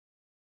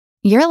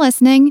You're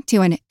listening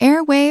to an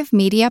Airwave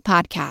Media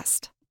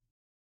Podcast.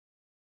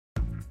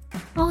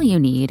 All you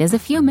need is a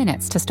few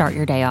minutes to start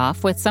your day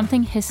off with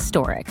something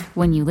historic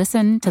when you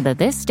listen to the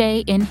This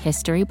Day in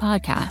History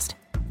podcast.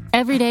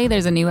 Every day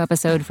there's a new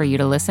episode for you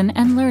to listen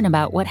and learn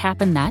about what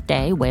happened that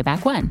day way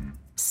back when.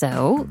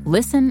 So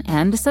listen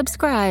and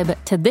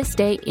subscribe to This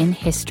Day in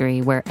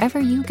History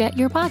wherever you get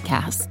your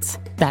podcasts.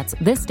 That's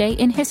This Day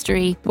in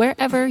History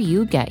wherever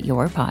you get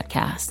your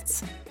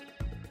podcasts.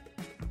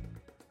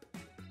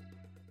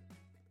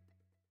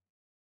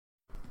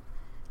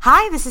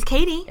 Hi, this is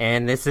Katie.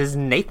 And this is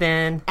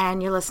Nathan.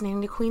 And you're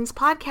listening to Queen's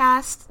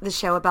Podcast, the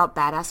show about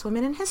badass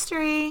women in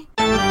history.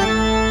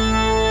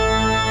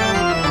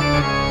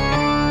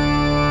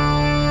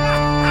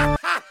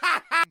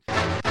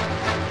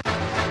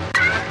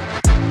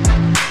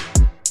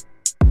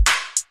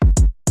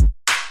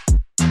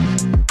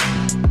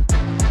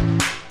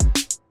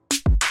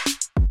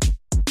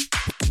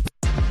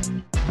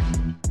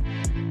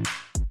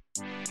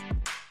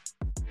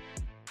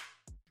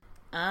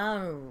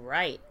 All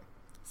right.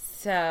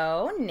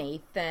 So,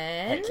 Nathan.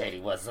 Hey, Katie,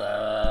 what's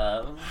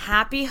up?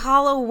 Happy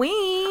Halloween.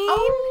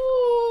 Oh.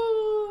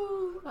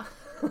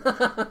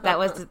 That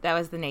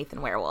was the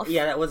Nathan werewolf.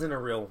 Yeah, that wasn't a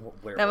real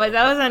werewolf.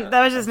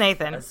 That was just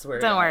Nathan. I swear.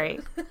 Don't worry.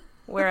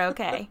 We're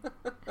okay.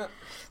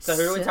 So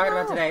who are we talking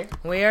about today?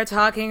 We are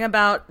talking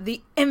about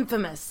the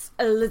infamous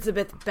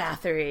Elizabeth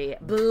Bathory,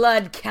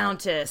 Blood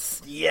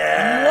Countess.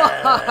 Yeah.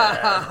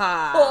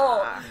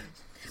 Oh.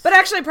 But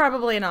actually,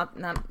 probably not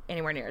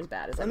anywhere near as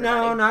bad as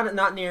everybody. No,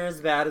 not near as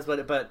bad as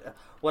but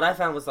what I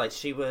found was like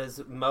she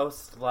was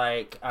most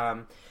like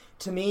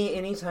to me.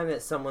 Anytime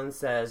that someone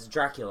says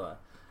Dracula,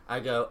 I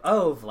go,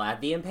 oh, Vlad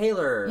the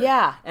Impaler.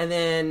 Yeah, and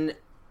then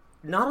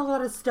not a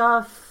lot of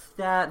stuff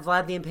that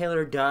Vlad the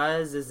Impaler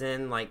does is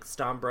in like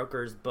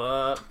Stormbroker's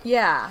book.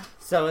 Yeah,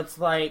 so it's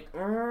like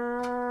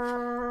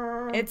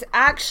it's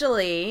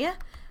actually.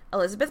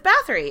 Elizabeth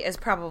Bathory is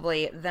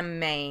probably the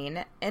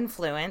main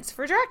influence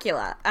for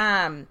Dracula.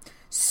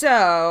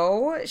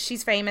 So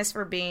she's famous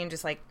for being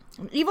just like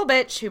an evil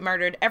bitch who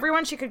murdered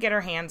everyone she could get her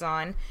hands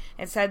on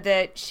and said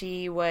that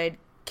she would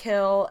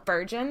kill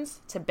virgins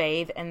to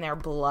bathe in their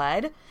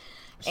blood.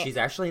 She's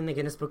actually in the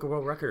Guinness Book of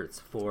World Records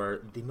for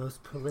the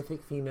most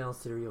prolific female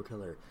serial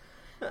killer.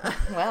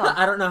 Well,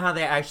 I don't know how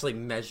they actually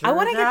measure I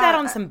want to get that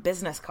on some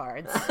business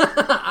cards.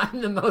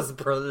 I'm the most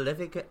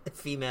prolific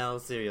female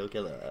serial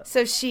killer.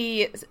 So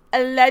she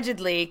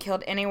allegedly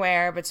killed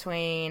anywhere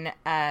between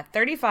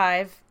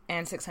 35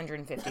 and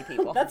 650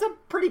 people. That's a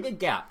pretty big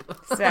gap.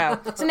 So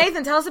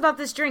Nathan, tell us about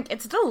this drink.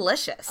 It's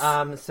delicious.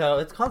 So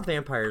it's called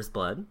Vampire's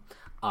Blood,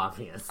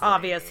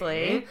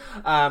 obviously.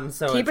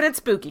 So keeping it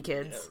spooky,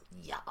 kids.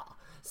 Yeah.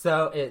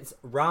 So it's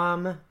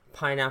rum,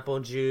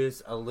 pineapple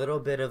juice, a little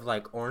bit of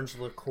like orange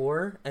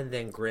liqueur, and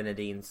then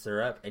grenadine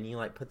syrup. And you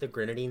like put the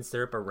grenadine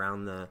syrup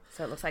around the.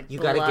 So it looks like you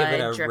blood gotta give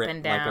it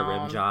dripping down. like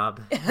a rim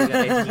job. You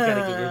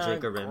gotta give your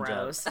drink a rim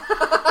Gross.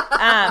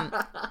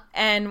 job.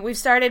 And we've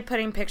started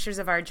putting pictures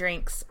of our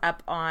drinks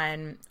up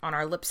on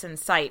our Lipson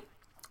site.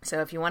 So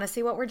if you want to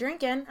see what we're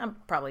drinking, I'll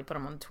probably put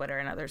them on Twitter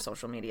and other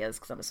social medias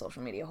because I'm a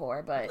social media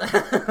whore. But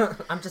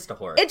I'm just a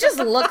whore. It just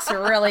looks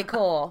really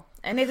cool.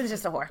 And Nathan's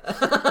just a whore.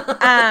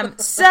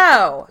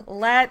 So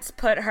let's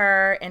put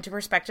her into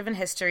perspective in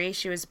history.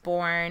 She was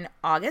born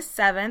August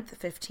 7th,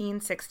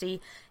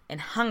 1560 in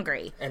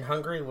Hungary. And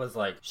Hungary was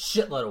like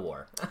shitload of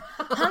war.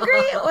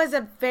 Hungary was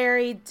a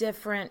very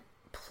different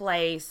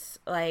place.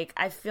 Like,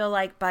 I feel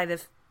like by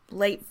the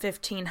late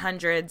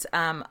 1500s,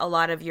 a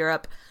lot of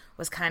Europe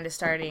was kind of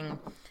starting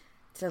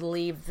to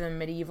leave the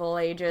medieval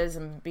ages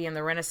and be in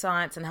the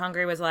Renaissance, and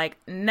Hungary was like,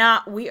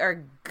 nah, we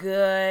are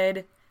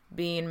good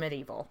being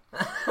medieval.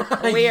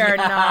 We are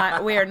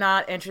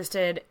not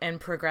interested in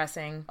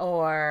progressing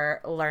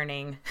or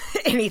learning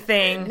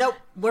anything. Nope,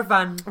 we're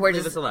fine.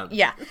 Leave us alone.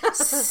 Yeah.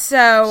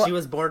 So she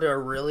was born to a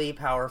really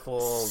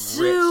powerful,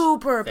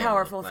 super rich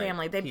powerful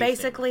family. They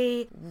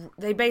basically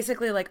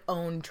like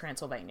owned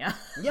Transylvania.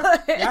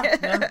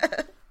 Yeah.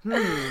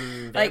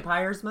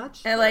 Vampires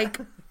much? And like,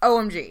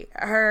 OMG.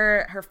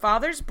 Her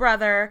father's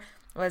brother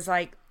was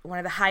like one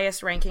of the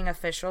highest ranking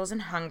officials in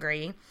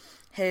Hungary.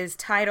 His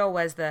title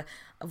was the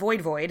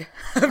Voivode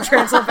of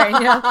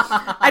Transylvania.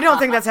 I don't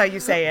think that's how you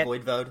say it.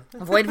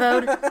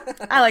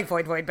 Voivode? I like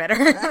Voivode better.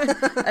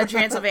 Of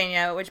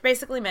Transylvania, which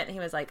basically meant he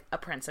was like a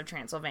prince of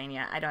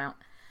Transylvania. I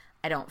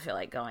don't feel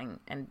like going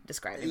and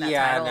describing that title.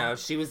 Yeah, no,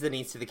 she was the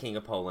niece to the King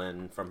of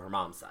Poland from her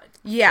mom's side.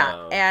 Yeah,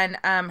 so. And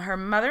her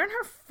mother and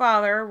her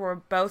father were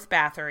both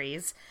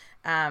Bathories,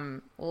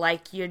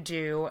 like you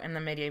do in the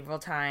medieval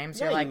times.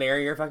 Yeah, You're like, you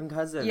marry your fucking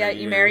cousin. Yeah,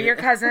 you marry your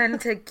cousin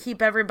to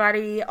keep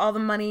everybody, all the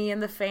money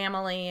in the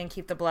family and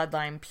keep the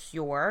bloodline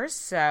pure,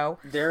 so.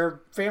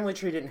 Their family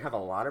tree didn't have a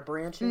lot of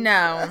branches.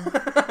 No.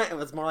 It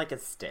was more like a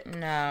stick.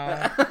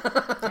 No.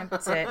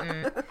 It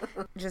didn't.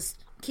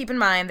 Just keep in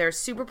mind, they're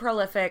super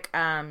prolific,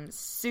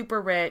 super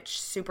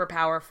rich, super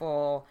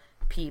powerful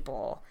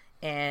people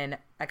in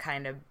a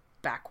kind of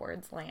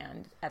backwards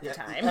land at the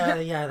time.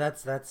 Yeah,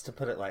 that's to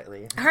put it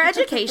lightly. Her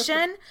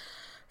education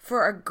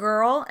for a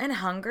girl in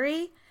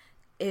Hungary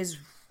is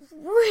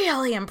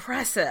really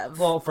impressive.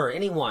 Well, for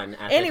anyone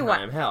at the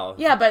time, hell.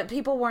 Yeah, but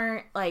people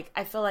weren't, like,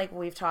 I feel like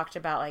we've talked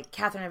about, like,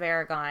 Catherine of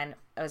Aragon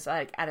was,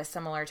 like, at a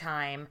similar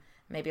time,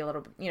 maybe a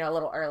little, a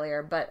little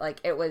earlier, but,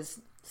 like, it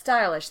was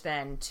stylish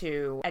then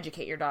to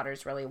educate your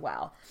daughters really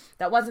well.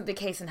 That wasn't the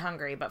case in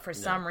Hungary, but for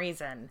some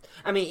reason.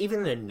 I mean,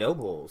 even the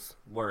nobles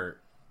weren't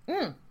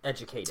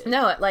educated.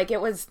 No, like,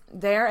 it was,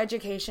 their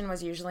education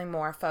was usually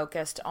more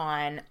focused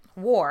on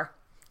war.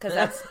 Because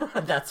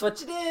that's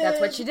what you did. That's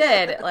what you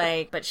did.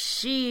 Like, but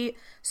she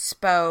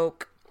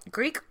spoke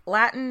Greek,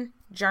 Latin,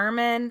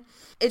 German.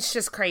 It's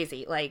just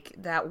crazy. Like,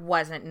 that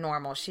wasn't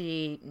normal.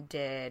 She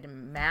did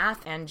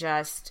math and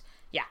just,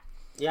 yeah.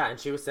 Yeah, and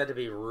she was said to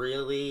be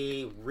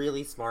really,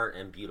 really smart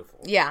and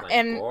beautiful. Yeah, like,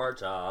 and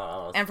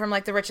gorgeous. And from,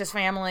 like, the richest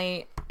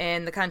family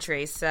in the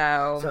country,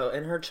 so. So,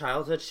 in her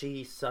childhood,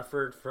 she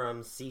suffered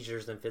from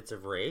seizures and fits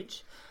of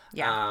rage.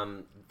 Yeah.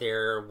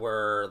 There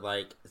were,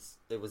 like,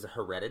 it was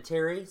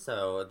hereditary,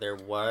 so there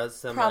was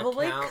some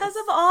probably accounts. Because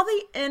of all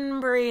the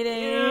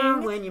inbreeding. Yeah,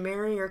 when you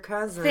marry your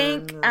cousin.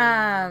 Think,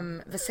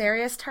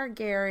 Viserys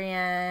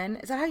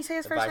Targaryen. Is that how you say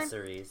his first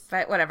name?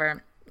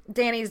 Whatever.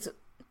 Dany's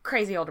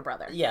crazy older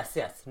brother. Yes.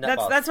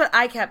 That's what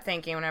I kept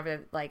thinking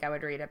whenever, like, I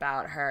would read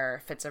about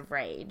her fits of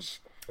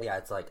rage. Yeah,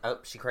 it's like, oh,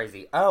 she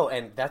crazy. Oh,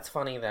 and that's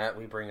funny that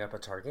we bring up a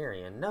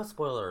Targaryen. No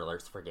spoiler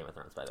alerts for Game of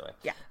Thrones, by the way.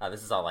 Yeah.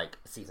 This is all, like,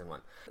 season 1.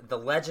 The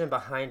legend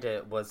behind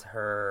it was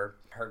her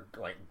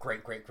like,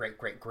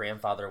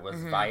 great-great-great-great-grandfather was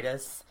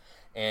Vitus,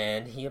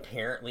 and he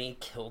apparently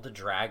killed a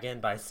dragon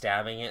by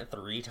stabbing it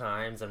 3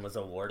 times and was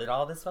awarded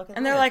all this fucking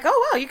And they're like,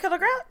 oh, wow, you killed a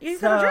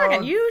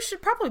dragon. You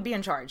should probably be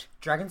in charge.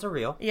 Dragons are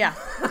real. Yeah.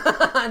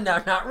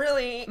 No, not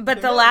really.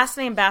 But the last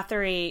name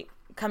Bathory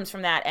comes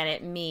from that, and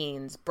it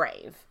means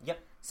brave. Yep.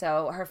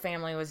 So her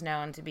family was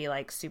known to be,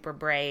 like, super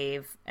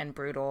brave and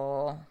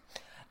brutal.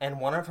 And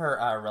one of her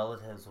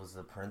relatives was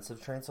the Prince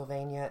of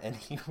Transylvania, and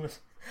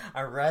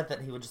I read that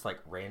he would just, like,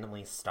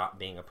 randomly stop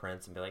being a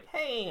prince and be like,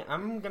 hey,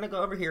 I'm gonna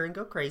go over here and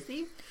go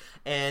crazy,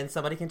 and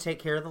somebody can take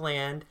care of the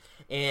land,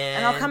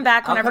 and I'll come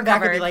back whenever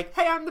covered. And be like,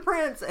 hey, I'm the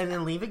prince, and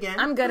then leave again.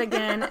 I'm good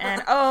again,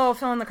 and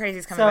Phil and the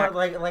Crazy's coming back.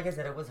 So, like I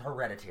said, it was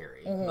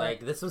hereditary. Mm-hmm.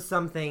 Like, this was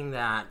something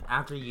that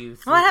after you...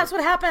 Well, that's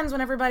what happens when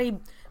everybody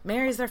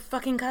marries their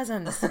fucking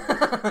cousins.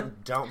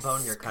 Don't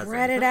bone your cousin.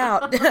 Spread it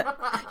out.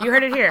 You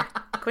heard it here.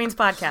 Queen's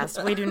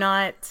Podcast. We do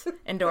not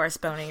endorse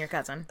boning your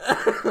cousin.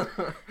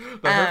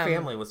 But her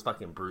family was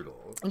fucking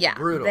brutal. Yeah.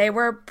 Brutal. They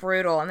were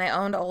brutal, and they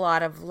owned a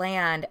lot of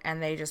land,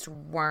 and they just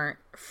weren't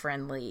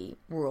friendly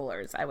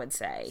rulers, I would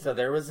say. So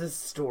there was this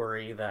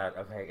story that,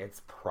 okay,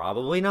 it's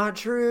probably not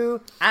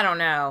true. I don't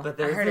know. But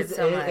I heard it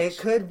so much. It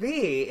could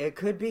be. It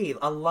could be.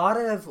 A lot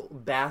of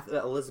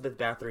Elizabeth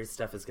Bathory's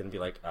stuff is going to be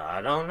like,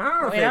 I don't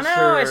know if we don't know.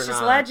 True it's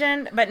just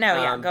legend. But no,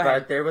 go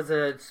ahead. But there was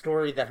a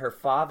story that her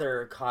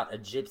father caught a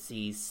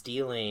gypsy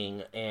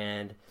stealing,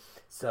 and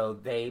so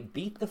they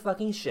beat the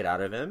fucking shit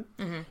out of him.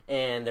 Mm-hmm.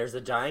 And there's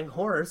a dying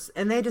horse,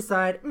 and they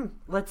decide,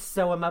 let's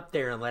sew him up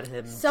there and let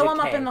him sew decay. him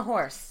up in the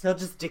horse. He'll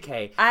just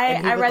decay.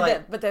 I read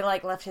that, but they,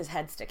 like, left his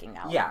head sticking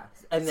out. Yeah.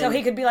 And then, so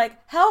he could be like,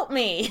 help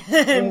me.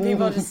 And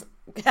people just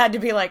had to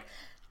be like,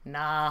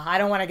 nah, I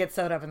don't want to get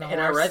sewed up in the horse.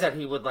 And I read that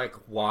he would, like,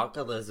 walk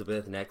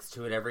Elizabeth next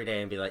to it every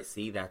day and be like,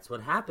 see, that's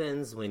what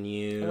happens when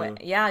you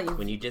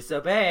when you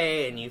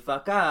disobey and you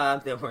fuck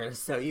up, then we're going to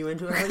sew you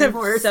into a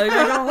horse. Sew you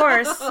into a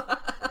horse.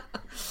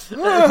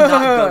 Not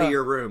go to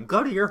your room.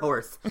 Go to your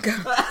horse.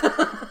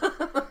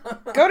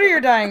 Go to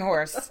your dying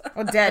horse.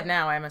 Well, dead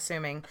now, I'm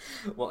assuming.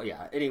 Well,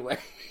 yeah, anyway.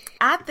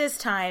 At this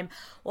time,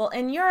 well,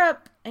 in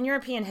Europe, in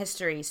European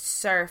history,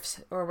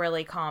 serfs were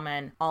really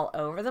common all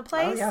over the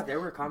place. Oh, yeah, they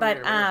were common but,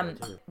 in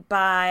America, too.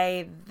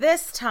 By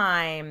this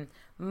time,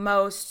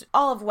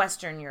 all of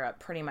Western Europe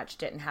pretty much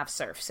didn't have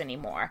serfs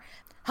anymore.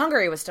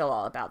 Hungary was still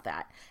all about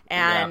that.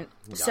 And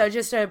so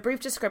just a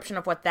brief description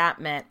of what that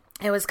meant.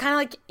 It was kind of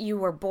like you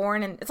were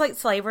born in, it's like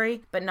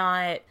slavery, but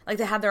not, like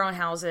they had their own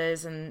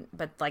houses,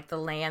 but like the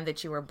land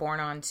that you were born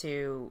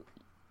onto,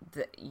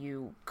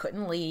 you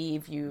couldn't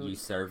leave. You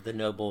served the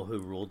noble who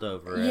ruled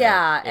over it.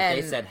 Yeah.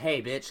 If they said,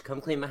 hey, bitch,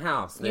 come clean my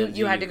house.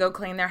 You had to go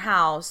clean their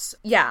house.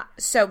 Yeah.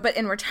 So, but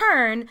in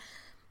return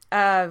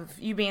of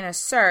you being a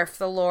serf,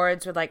 the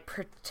lords would, like,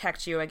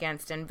 protect you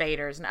against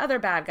invaders and other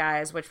bad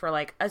guys, which were,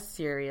 like, a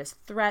serious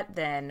threat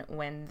then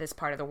when this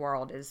part of the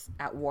world is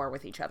at war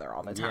with each other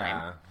all the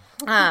time.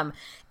 Yeah.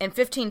 In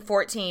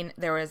 1514,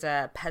 there was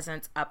a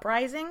peasants'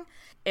 uprising.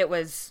 It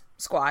was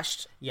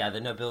squashed. Yeah,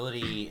 the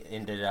nobility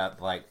ended up,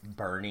 like,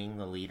 burning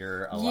the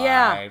leader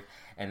alive,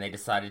 and they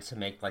decided to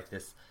make, like,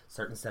 this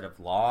certain set of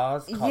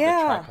laws called the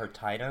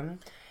Tripartitum,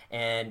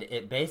 and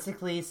it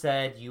basically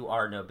said you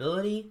are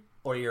nobility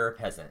or you're a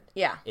peasant.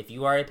 Yeah. If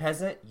you are a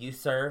peasant, you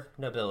serve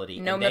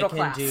nobility. No middle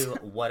class. And they can do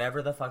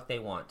whatever the fuck they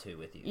want to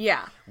with you.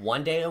 Yeah.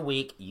 One day a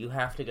week, you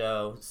have to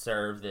go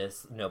serve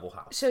this noble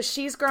house. So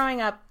she's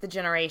growing up the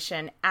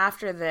generation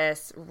after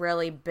this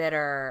really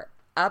bitter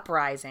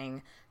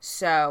uprising.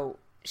 So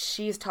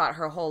she's taught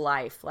her whole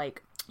life,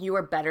 like, you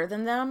are better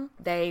than them.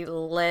 They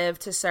live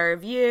to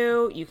serve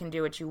you. You can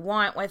do what you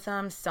want with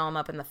them. Sell them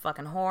up in the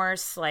fucking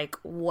horse. Like,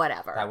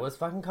 whatever. That was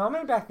fucking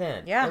common back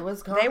then. Yeah. It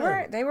was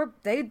common.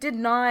 They did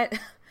not...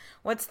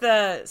 What's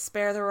the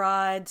spare the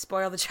rod,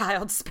 spoil the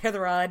child, spare the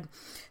rod,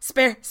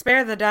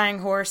 spare the dying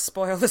horse,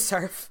 spoil the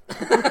serf.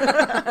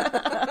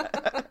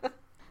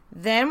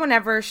 Then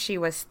whenever she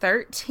was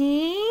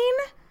 13...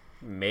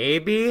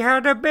 Maybe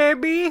had a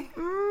baby.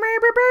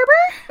 Maybe,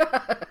 baby.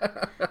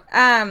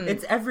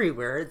 It's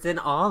everywhere. It's in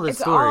all the it's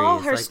stories. All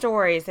her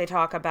stories. They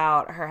talk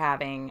about her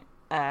having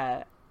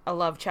a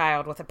love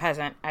child with a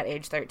peasant at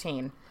age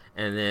 13.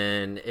 And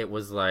then it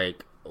was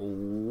like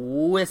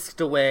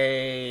whisked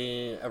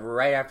away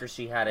right after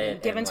she had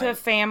it. Given to a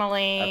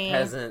family. A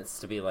peasants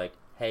to be like,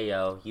 hey,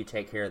 yo, you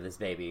take care of this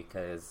baby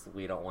because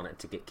we don't want it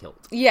to get killed.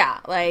 Yeah,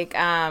 like,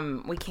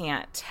 we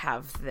can't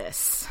have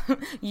this.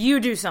 You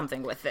do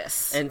something with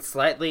this. And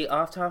slightly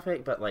off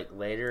topic, but, like,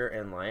 later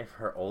in life,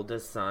 her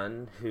oldest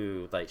son,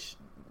 who, like,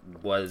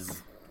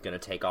 was gonna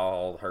take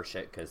all her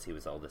shit because he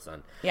was the oldest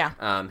son. Yeah.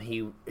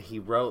 He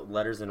wrote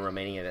letters in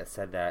Romania that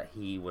said that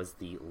he was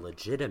the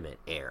legitimate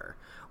heir.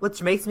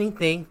 Which makes me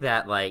think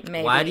that, like,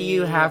 why do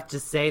you have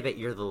to say that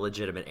you're the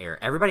legitimate heir?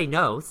 Everybody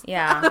knows.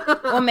 Yeah.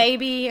 Well,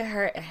 maybe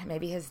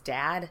his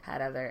dad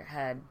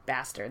had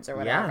bastards or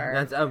whatever.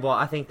 Yeah. That's, well,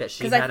 I think that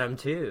she had them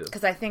too.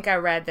 Because I think I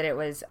read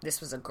that this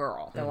was a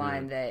girl, the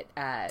one that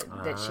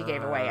she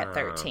gave away at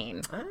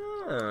 13.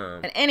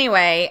 Oh. And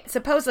anyway,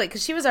 supposedly,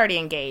 because she was already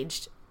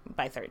engaged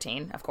by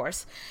 13, of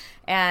course.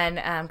 And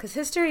because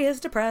history is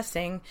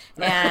depressing.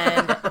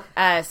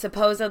 And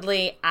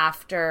supposedly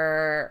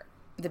after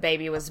the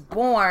baby was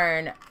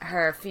born,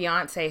 her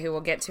fiance, who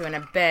we'll get to in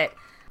a bit,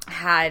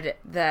 had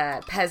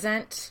the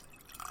peasant,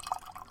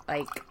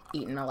 like,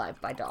 eaten alive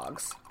by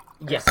dogs.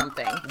 Or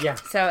something. Yeah.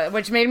 So,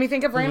 which made me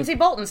think of Ramsay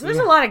Bolton. So there's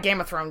a lot of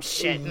Game of Thrones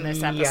shit in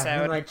this episode.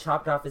 Yeah, he, like,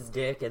 chopped off his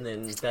dick and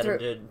then fed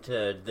him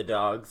to the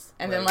dogs.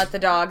 And then let the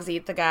dogs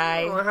eat the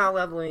guy. Oh, how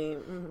lovely.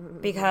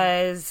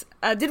 Because,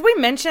 did we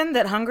mention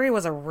that Hungary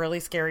was a really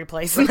scary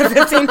place in the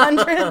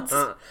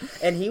 1500s?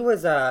 And he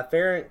was,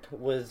 Ferenc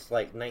was,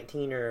 like,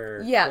 19 or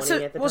 20 at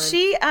the time? Well,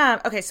 she,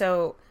 okay,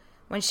 so...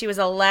 When she was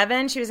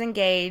 11, she was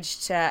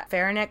engaged to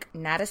Ferenc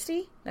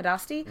Nadasti.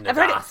 Nadasti.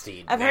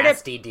 I've heard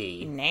it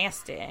D.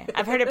 Nasty.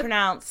 I've heard it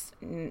pronounced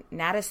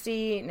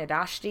Nadasti,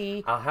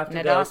 Nadasti. I'll have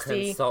to go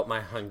consult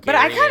my Hungarian. But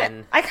I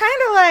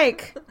kind of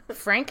like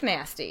Frank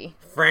Nasty.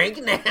 Frank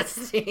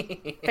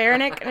Nasty.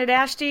 Ferenc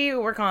Nadasti.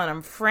 We're calling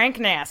him Frank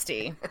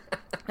Nasty.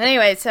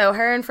 Anyway, so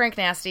her and Frank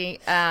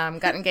Nasty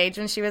got engaged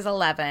when she was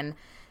 11.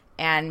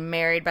 And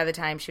married by the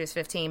time she was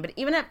 15. But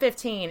even at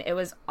 15, it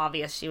was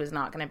obvious she was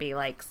not going to be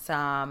like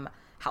some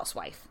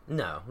housewife.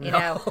 No. You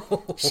know,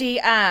 she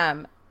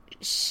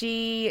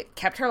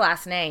kept her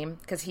last name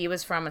because he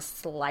was from a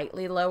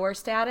slightly lower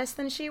status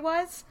than she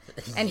was.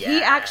 And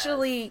he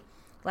actually,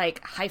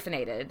 like,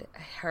 hyphenated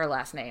her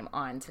last name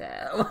onto...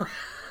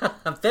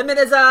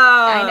 Feminism!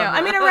 I know.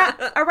 I mean,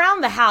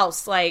 around the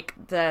house, like,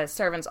 the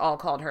servants all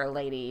called her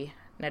Lady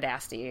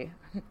Nasty.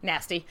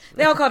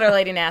 They all called her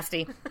Lady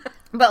Nasty.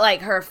 But,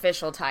 like, her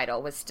official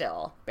title was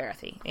still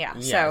Baratheon.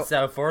 Yeah.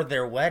 So for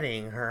their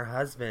wedding, her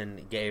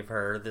husband gave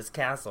her this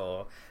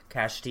castle,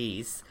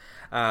 Castis.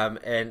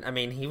 And, I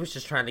mean, he was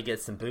just trying to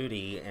get some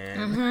booty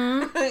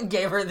and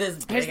gave her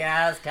this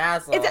big-ass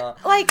castle. It's,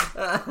 like,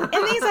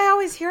 in these I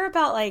always hear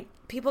about, like,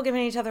 people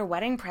giving each other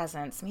wedding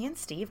presents. Me and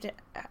Steve did...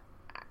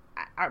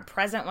 our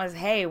present was,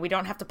 hey, we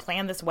don't have to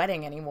plan this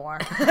wedding anymore.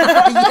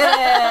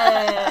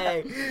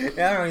 Yay!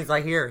 Yeah, he's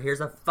like, here's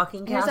a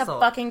fucking castle. Here's a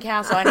fucking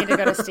castle. I need to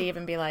go to Steve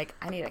and be like,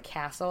 I need a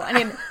castle. I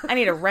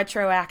need a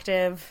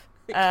retroactive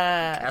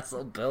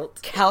castle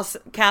built.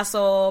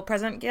 Castle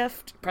wedding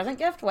gift.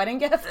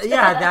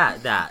 Yeah,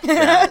 that.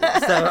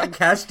 So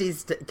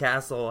Castis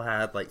castle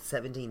had like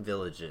 17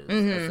 villages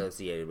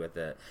associated with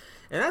it.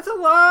 And that's a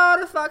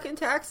lot of fucking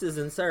taxes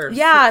and serfs.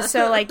 Yeah,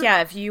 so, like,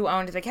 if you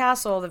owned the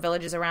castle, the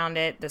villages around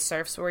it, the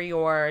serfs were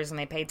yours, and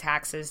they paid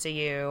taxes to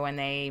you, and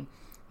they,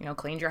 you know,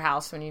 cleaned your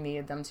house when you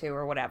needed them to,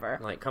 or whatever.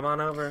 Like, come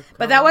on over.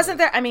 But that wasn't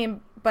there. I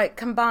mean, but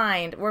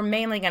combined, we're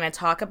mainly going to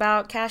talk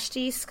about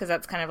Castis, because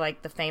that's kind of,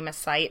 like, the famous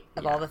site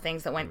of all the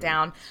things that went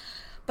down.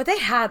 But they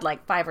had,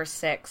 like, 5 or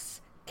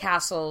 6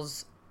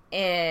 castles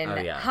in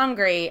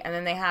Hungary, and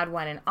then they had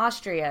one in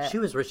Austria. She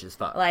was rich as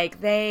fuck. Like,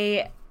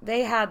 they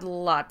had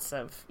lots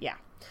of,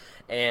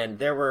 And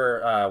there were,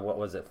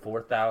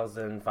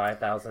 4,000,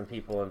 5,000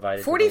 people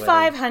invited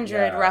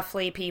 4,500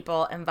 roughly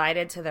people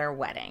invited to their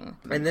wedding.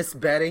 And this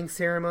bedding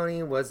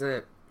ceremony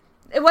wasn't...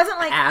 It wasn't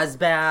like... as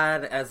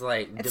bad as,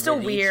 like, it's still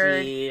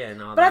weird.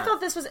 And all but that. I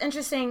thought this was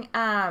interesting.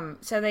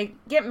 So they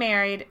get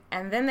married,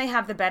 and then they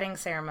have the bedding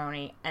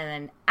ceremony, and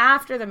then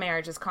after the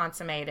marriage is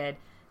consummated...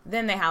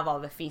 Then they have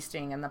all the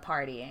feasting and the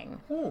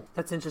partying. Ooh,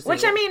 that's interesting.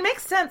 Which, I mean,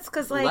 makes sense,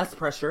 because, like... Less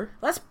pressure.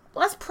 Less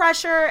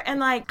pressure,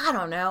 and, like, I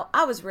don't know.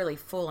 I was really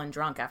full and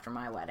drunk after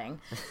my wedding.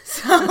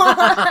 So...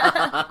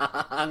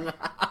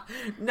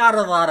 Not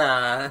a lot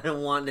of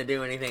wanting to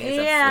do anything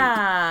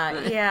except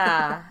sleep.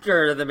 Yeah.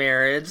 After the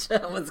marriage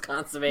was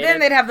consummated. Then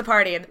they'd have the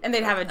party, and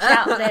they'd have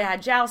they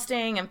had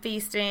jousting and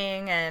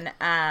feasting,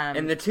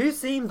 and the two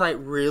seemed like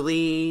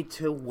really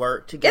to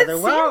work together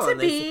well. It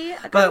seemed to be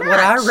a good But match. what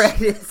I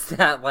read is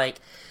that, like,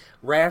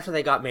 right after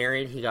they got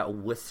married, he got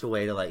whisked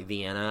away to, like,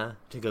 Vienna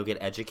to go get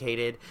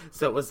educated.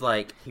 So it was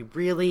like, he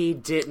really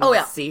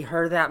didn't see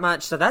her that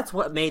much. So that's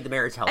what made the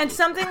marriage healthy. And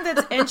something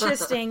that's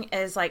interesting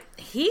is, like,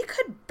 he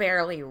could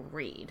barely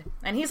read.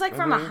 And he's, like,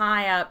 from a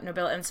high-up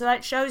nobility. And so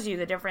that shows you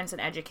the difference in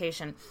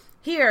education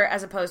here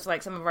as opposed to,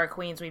 like, some of our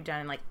queens we've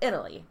done in, like,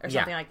 Italy or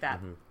something like that.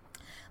 Mm-hmm.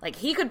 Like,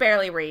 he could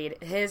barely read.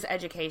 His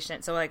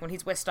education, so, like, when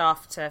he's whisked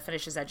off to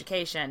finish his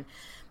education,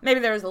 maybe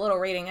there was a little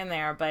reading in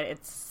there, but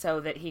it's so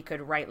that he could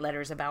write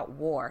letters about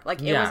war.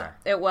 Like,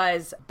 it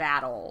was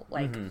battle.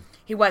 Like,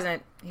 he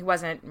wasn't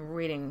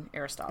reading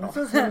Aristotle.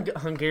 Those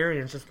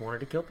Hungarians just wanted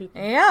to kill people.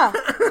 Yeah.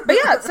 But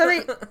yeah,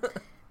 so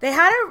they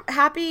had a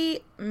happy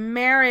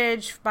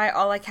marriage by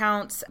all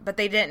accounts, but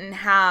they didn't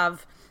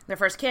have their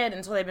first kid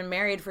until they'd been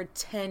married for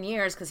 10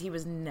 years because he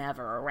was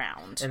never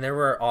around. And there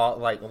were all,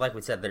 like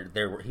we said,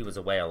 he was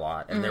away a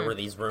lot. And there were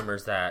these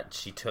rumors that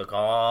she took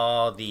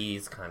all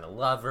these kind of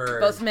lovers.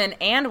 Both men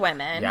and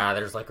women. Yeah,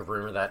 there's like a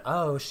rumor that,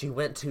 she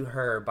went to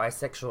her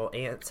bisexual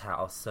aunt's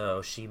house,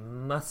 so she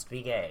must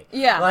be gay.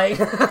 Yeah. Like,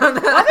 well,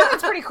 I think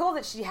it's pretty cool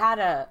that she had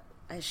an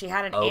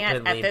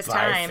aunt at this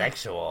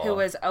bisexual. time who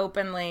was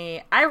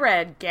openly, I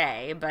read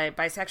gay, but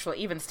bisexual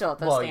even still at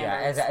those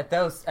standards. Yeah,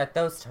 at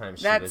those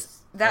times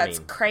That's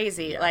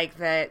crazy. Yeah. Like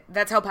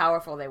that's how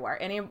powerful they were.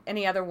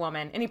 Any other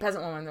woman, any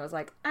peasant woman that was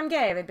like, I'm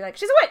gay, they'd be like,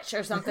 she's a witch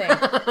or something.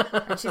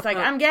 And she's like,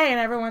 I'm gay, and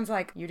everyone's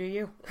like, you do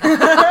you.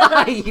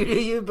 You do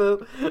you,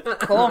 boo.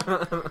 Cool.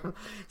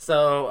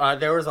 So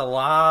there was a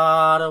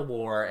lot of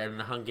war, and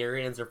the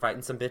Hungarians are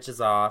fighting some bitches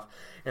off,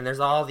 and there's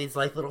all these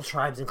like little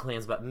tribes and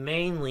clans, but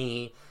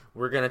mainly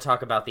we're going to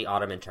talk about the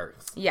Ottoman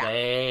Turks. Yeah.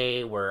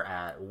 They were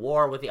at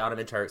war with the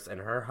Ottoman Turks,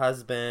 and her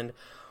husband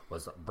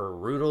was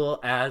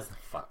brutal as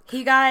fuck.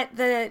 He got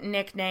the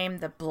nickname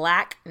the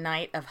Black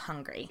Knight of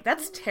Hungary.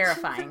 That's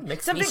terrifying.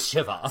 Makes me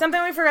shiver.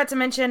 Something we forgot to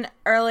mention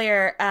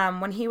earlier,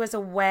 when he was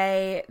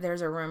away,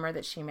 there's a rumor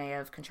that she may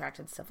have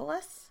contracted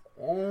syphilis,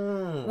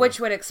 which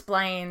would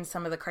explain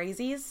some of the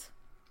crazies.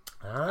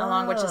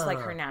 Along with just like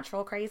her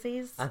natural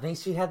crazies. I think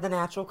she had the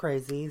natural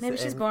crazies. Maybe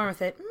she's born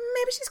with it.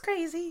 Maybe she's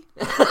crazy.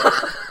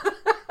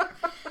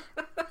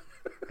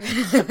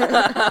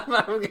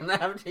 I'm gonna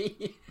have to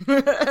eat.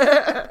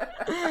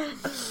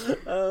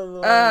 Oh,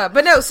 Lord.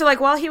 But no, so like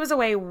while he was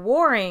away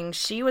warring,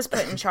 she was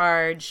put in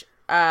charge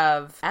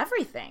of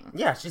everything.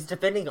 Yeah, she's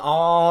defending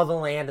all the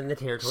land and the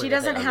territory. She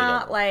doesn't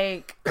have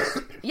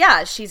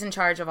she's in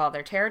charge of all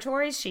their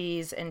territories.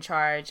 She's in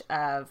charge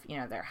of,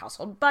 their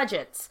household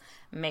budgets,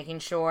 making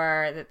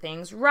sure that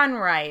things run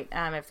right.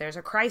 If there's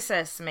a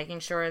crisis, making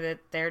sure that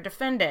they're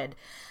defended.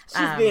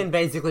 She's being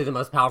basically the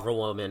most powerful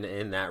woman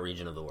in that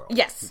region of the world.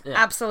 Yes,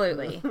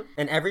 absolutely.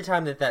 And every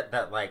time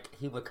that like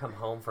he would come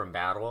home from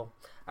battle,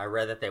 I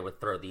read that they would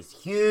throw these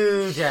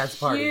huge ass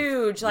parties.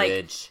 Huge,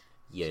 like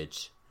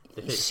huge.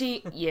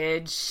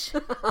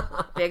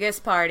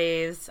 Biggest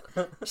parties.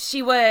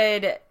 She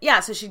would,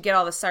 so she'd get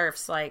all the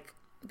serfs, like,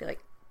 be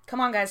like, come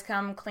on guys,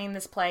 come clean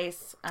this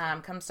place,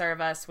 come serve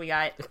us,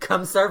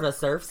 come serve us,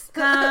 serfs.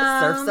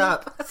 Serfs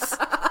up.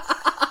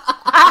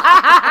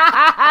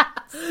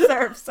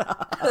 Serfs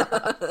up. Sorry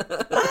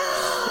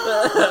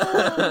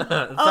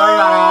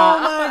about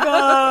my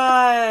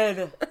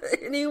God.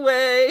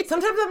 Anyway.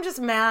 Sometimes I'm just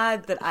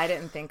mad that I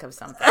didn't think of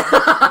something.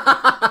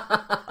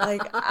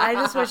 Like, I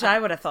just wish I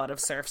would have thought of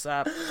Surf's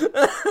Up.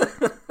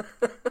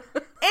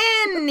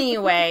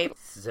 Anyway.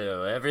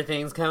 So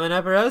everything's coming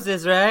up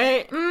roses,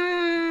 right?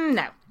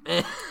 No.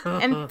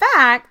 In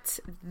fact,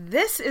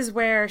 this is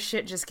where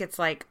shit just gets,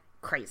 like,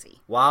 crazy.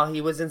 While he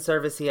was in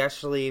service, he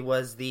actually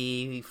was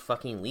the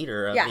fucking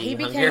leader of the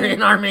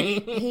Hungarian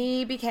army.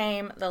 He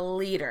became the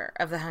leader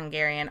of the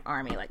Hungarian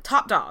army, like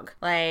top dog.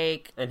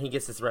 And he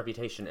gets this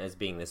reputation as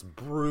being this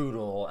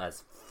brutal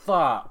as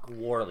fuck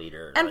war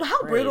leader. And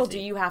how brutal do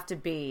you have to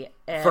be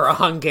for a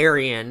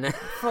Hungarian?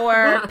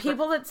 For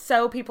people that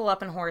sew people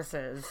up in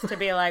horses to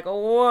be like,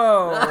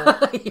 whoa.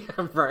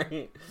 Yeah,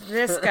 right.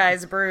 This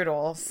guy's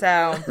brutal.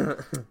 So,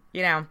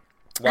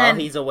 While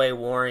he's away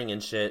warring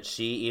and shit,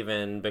 she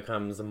even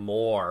becomes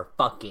more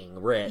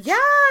fucking rich.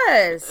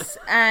 Yes!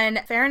 And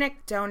Fahrenich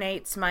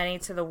donates money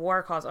to the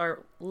war cause,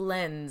 or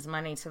lends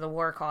money to the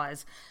war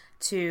cause,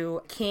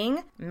 to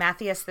King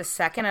Matthias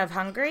II of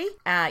Hungary.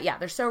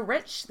 They're so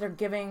rich, they're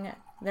giving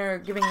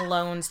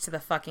loans to the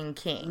fucking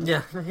king.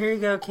 Yeah, here you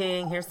go,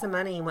 king. Here's some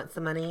money. You want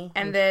some money?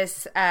 And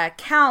this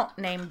count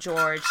named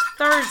George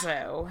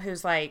Thurzo,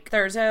 who's like,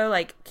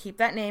 keep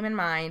that name in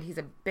mind. He's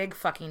a big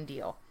fucking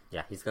deal.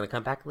 Yeah, he's going to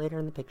come back later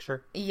in the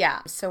picture. Yeah,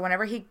 so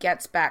whenever he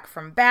gets back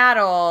from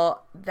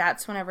battle,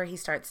 that's whenever he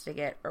starts to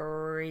get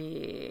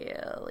really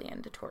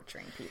into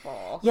torturing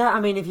people. Yeah, I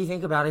mean, if you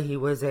think about it, he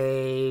was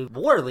a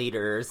war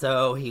leader,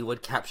 so he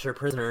would capture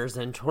prisoners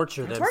and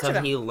torture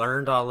them. He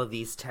learned all of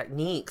these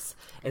techniques,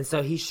 and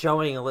so he's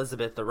showing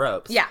Elizabeth the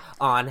ropes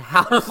on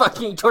how to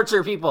fucking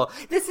torture people.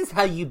 This is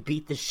how you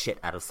beat the shit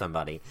out of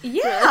somebody.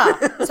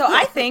 Yeah, so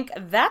I think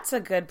that's a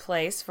good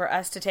place for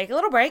us to take a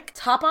little break,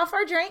 top off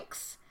our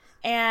drinks,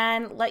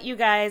 and let you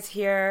guys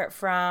hear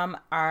from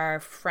our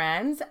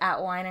friends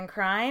at Wine and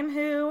Crime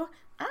who,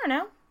 I don't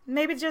know,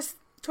 maybe just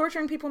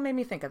torturing people made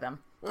me think of them.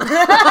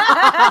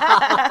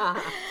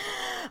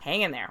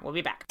 Hang in there. We'll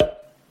be back.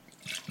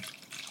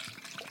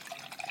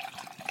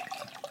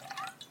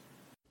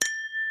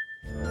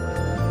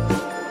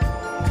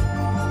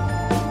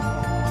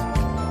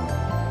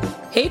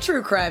 Hey,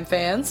 true crime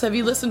fans. Have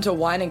you listened to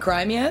Wine and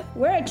Crime yet?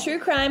 We're a true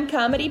crime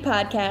comedy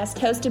podcast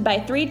hosted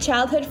by 3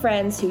 childhood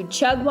friends who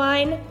chug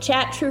wine,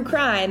 chat true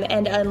crime,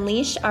 and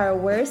unleash our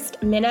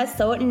worst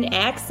Minnesotan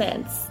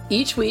accents.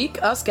 Each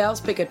week, us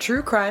gals pick a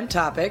true crime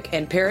topic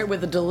and pair it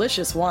with a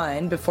delicious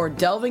wine before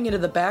delving into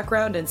the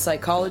background and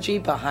psychology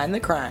behind the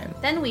crime.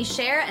 Then we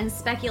share and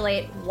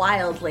speculate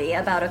wildly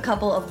about a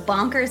couple of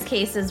bonkers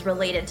cases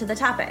related to the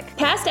topic.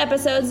 Past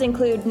episodes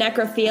include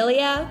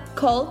necrophilia,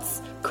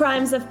 cults,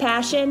 crimes of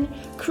passion,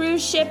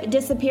 cruise ship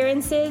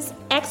disappearances,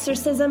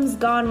 exorcisms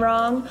gone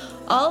wrong,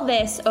 all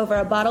this over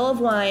a bottle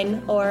of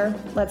wine, or,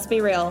 let's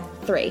be real,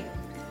 3.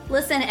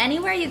 Listen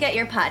anywhere you get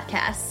your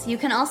podcasts. You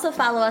can also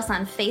follow us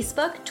on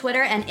Facebook,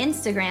 Twitter, and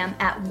Instagram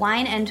at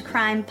Wine and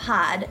Crime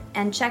Pod,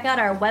 and check out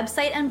our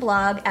website and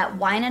blog at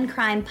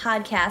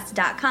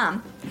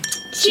wineandcrimepodcast.com.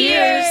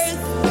 Cheers!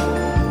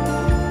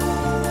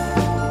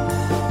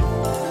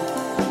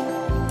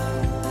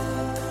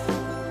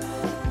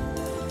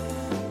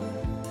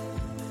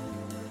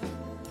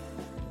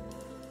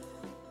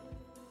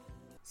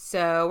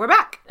 So we're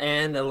back.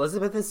 And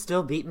Elizabeth is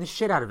still beating the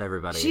shit out of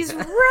everybody. She's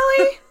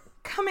really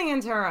coming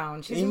into her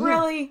own. She's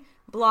really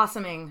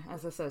blossoming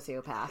as a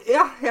sociopath.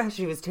 Yeah,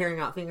 she was tearing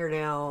out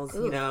fingernails.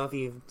 Ooh. You know, if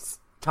you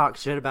talk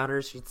shit about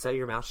her, she'd sew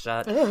your mouth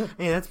shut. Yeah,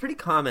 that's pretty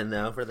common,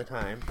 though, for the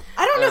time.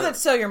 I don't know that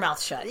sew your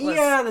mouth shut.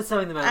 Yeah, the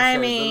sewing the mouth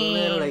shut is a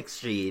little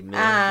extreme.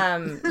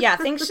 Yeah,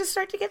 things just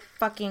start to get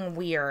fucking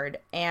weird.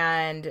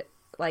 And,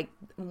 like,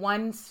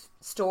 one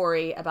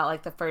story about,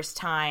 like, the first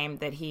time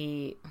that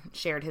he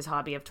shared his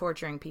hobby of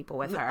torturing people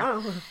with her.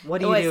 Oh,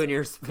 what do you do in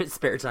your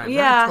spare time?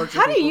 Yeah,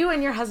 how do you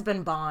and your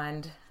husband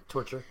bond?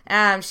 Torture.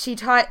 He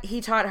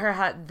taught her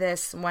how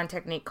this one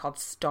technique called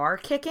star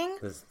kicking.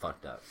 This is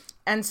fucked up.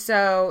 And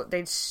so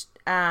they'd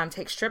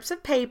take strips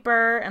of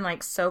paper and,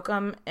 like, soak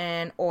them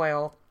in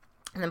oil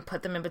and then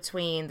put them in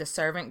between the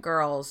servant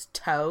girl's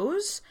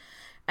toes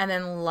and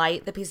then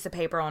light the piece of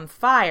paper on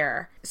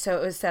fire. So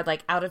it was said,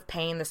 like, out of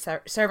pain,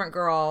 the servant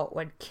girl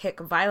would kick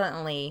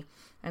violently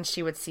and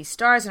she would see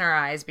stars in her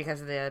eyes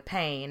because of the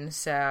pain.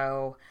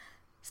 So,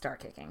 star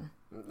kicking.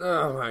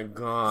 Oh my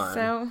god.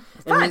 So,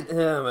 fun.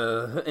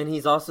 And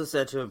he's also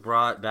said to have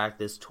brought back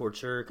this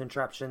torture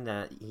contraption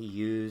that he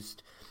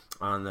used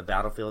on the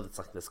battlefield. It's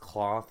like this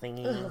claw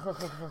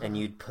thingy. And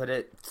you'd put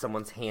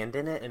someone's hand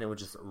in it and it would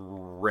just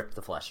rip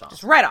the flesh off.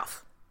 Just right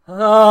off.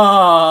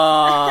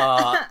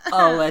 Oh,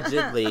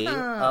 allegedly.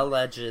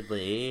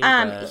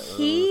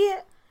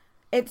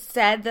 It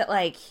said that,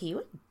 like, he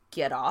would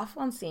get off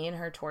on seeing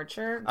her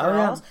torture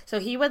girls. Oh, yeah. So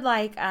he would,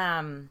 like,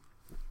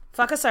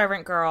 fuck a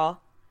servant girl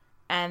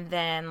and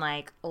then,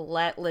 like,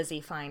 let Lizzie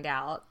find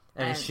out.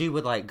 And she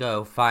would, like,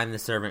 go find the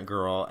servant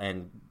girl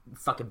and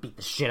fucking beat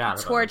the shit out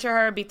of her. Torture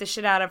her, beat the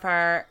shit out of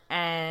her,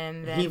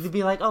 and then he would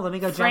be like, oh, let me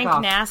go jump Frank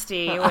off.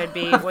 Nasty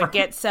would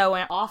get so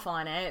off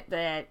on it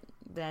that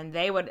then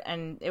they would,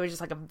 and it was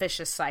just like a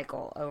vicious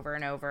cycle over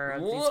and over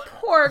of these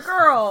poor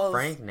girls.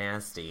 Frank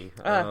Nasty.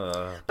 But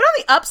on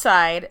the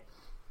upside,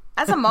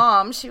 as a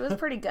mom, she was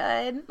pretty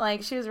good.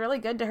 Like, she was really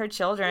good to her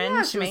children.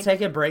 Yeah, she was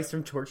taking breaks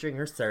from torturing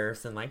her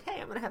serfs and like,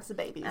 hey, I'm gonna have some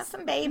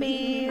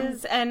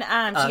babies. And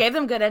she gave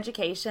them good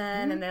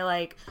education, and they,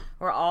 like,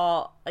 were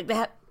all, like, they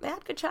had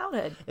good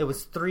childhood. It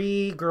was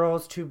 3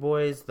 girls, 2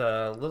 boys.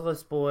 The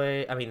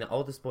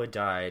oldest boy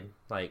died.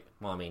 Like,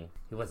 well, I mean,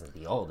 he wasn't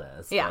the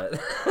oldest. Yeah.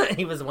 But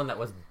he was the one that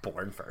was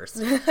born first.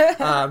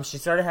 She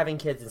started having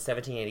kids in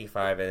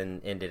 1785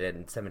 and ended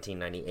in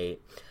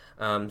 1798.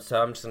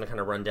 So I'm just going to kind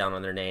of run down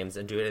on their names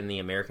and do it in the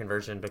American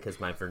version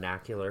because my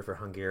vernacular for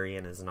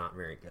Hungarian is not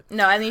very good.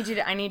 No, I need you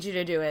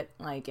to do it,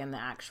 like, in the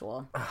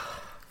actual.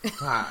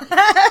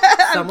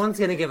 Someone's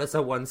going to give us a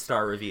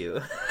 1-star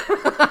review.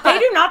 They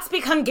do not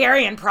speak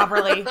Hungarian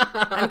properly.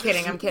 I'm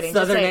kidding.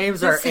 So their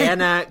names are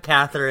Anna,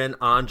 Catherine,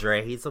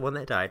 Andre. He's the one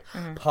that died.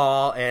 Mm-hmm.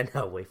 Paul, and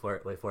wait for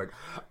it.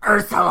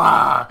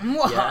 Ursula.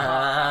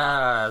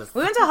 Yes.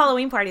 We went to a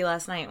Halloween party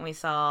last night and we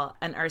saw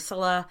an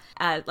Ursula,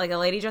 like a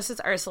lady dressed as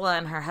Ursula,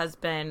 and her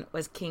husband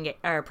was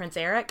Prince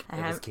Eric.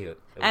 It was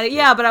cute.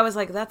 Yeah, but I was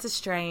like, that's a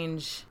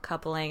strange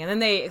coupling. And then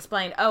they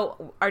explained,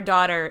 our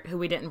daughter, who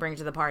we didn't bring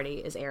to the party,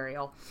 is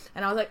Ariel.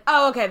 And I was like,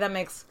 oh, okay, that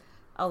makes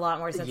a lot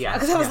more sense.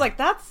 Because I was like,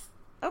 that's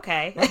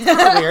okay.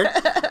 That's weird.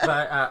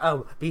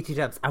 But, BT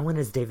Dubs, I went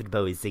as David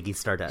Bowie's Ziggy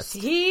Stardust.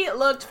 He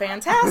looked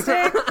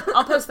fantastic.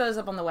 I'll post those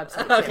up on the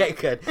website, too. Okay,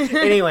 good.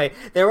 Anyway,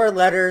 there were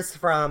letters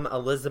from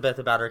Elizabeth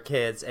about her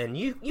kids, and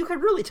you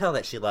could really tell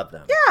that she loved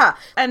them. Yeah.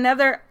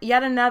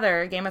 Yet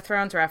another Game of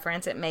Thrones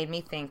reference. It made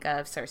me think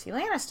of Cersei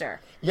Lannister.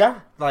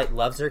 Yeah, like,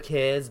 loves her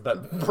kids,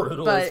 but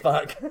brutal as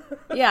fuck.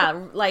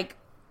 Yeah, like,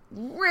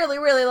 really,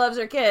 really loves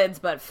her kids,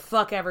 but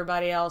fuck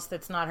everybody else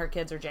that's not her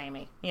kids or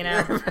Jamie, you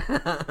know?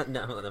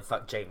 No, then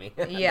fuck Jamie.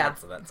 Yeah.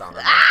 That's on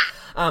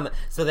her.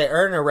 So they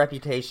earn a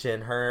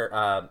reputation,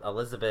 her,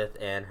 Elizabeth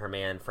and her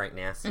man, Frank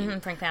Nasty. Mm-hmm,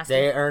 Frank Nasty.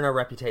 They earn a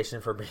reputation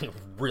for being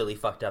really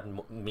fucked up,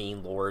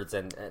 mean lords,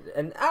 and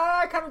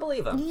I kind of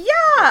believe them.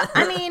 Yeah!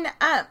 I mean,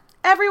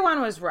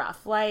 everyone was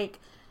rough. Like,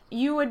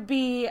 you would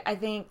be, I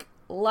think,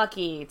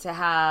 lucky to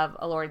have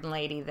a lord and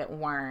lady that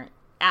weren't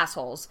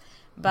assholes.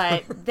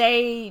 But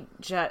they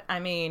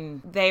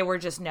were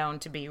just known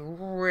to be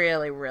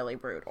really, really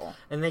brutal.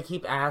 And they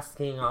keep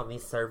asking all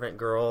these servant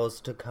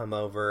girls to come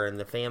over, and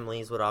the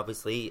families would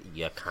obviously,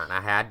 you kind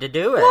of had to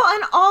do it. Well,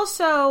 and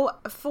also,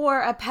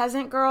 for a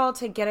peasant girl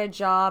to get a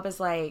job as,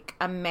 like,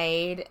 a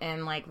maid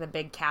in, like, the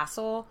big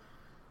castle,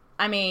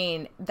 I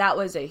mean, that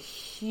was a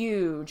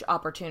huge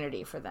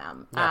opportunity for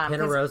them. Yeah,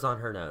 pin a rose on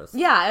her nose.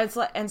 Yeah, it's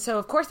like, and so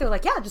of course they were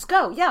like, yeah, just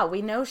go. Yeah,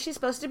 we know she's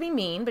supposed to be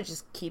mean, but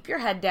just keep your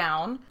head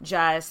down.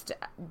 Just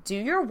do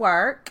your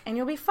work, and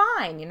you'll be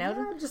fine. You know,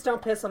 yeah, just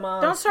don't piss them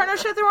off. Don't start no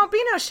shit. There won't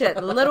be no shit.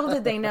 Little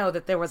did they know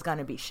that there was going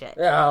to be shit.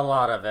 Yeah, a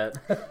lot of it.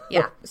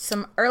 Yeah,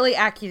 some early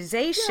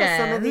accusations. Yeah,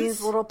 some of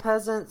these little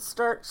peasants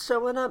start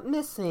showing up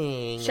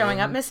missing. Showing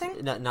up missing?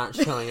 No, not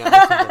showing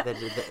up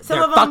missing.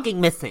 They're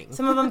fucking missing.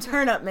 Some of them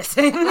turn up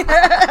missing.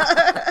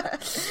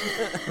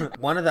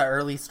 One of the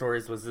early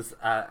stories was this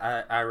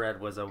I read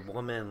was a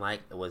woman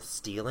was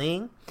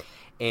stealing,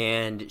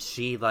 and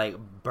she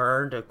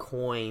burned a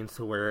coin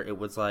to where it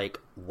was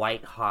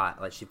white hot,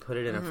 like she put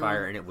it in a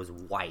fire and it was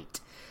white,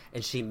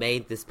 and she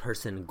made this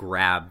person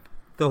grab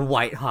the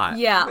white hot.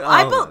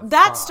 Yeah,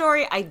 that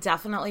story I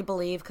definitely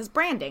believe, because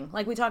branding,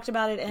 like we talked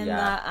about it in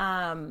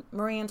the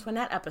Marie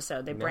Antoinette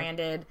episode. They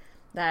branded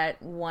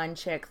that one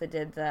chick that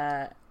did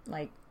the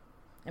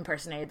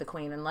impersonated the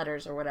queen in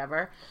letters or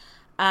whatever.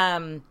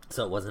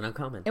 So it wasn't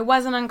uncommon. It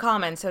wasn't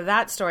uncommon. So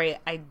that story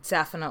I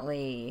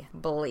definitely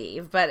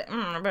believe. But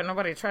I bet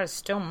nobody tried to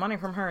steal money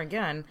from her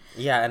again.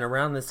 Yeah, and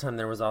around this time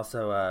there was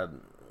also a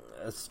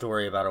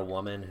story about a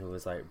woman who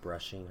was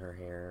brushing her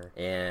hair,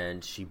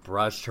 and she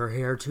brushed her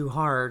hair too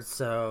hard,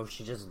 so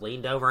she just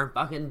leaned over and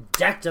fucking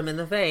decked him in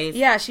the face.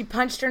 Yeah, she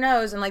punched her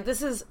nose, and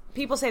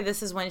people say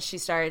this is when she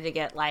started to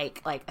get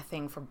like a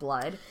thing for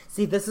blood.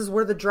 See, this is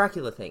where the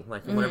Dracula thing,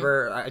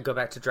 whenever I go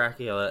back to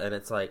Dracula, and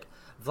it's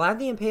Vlad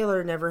the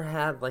Impaler never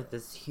had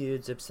this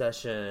huge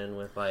obsession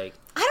with I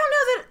don't know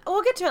that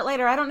we'll get to it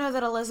later. I don't know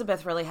that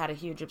Elizabeth really had a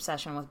huge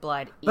obsession with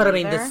blood either. But I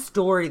mean, the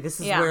story. This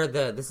is where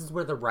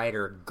the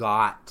writer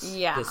got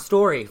the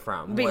story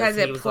from, because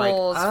it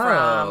pulls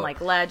from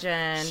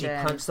legend. She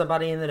punched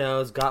somebody in the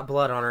nose, got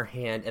blood on her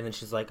hand, and then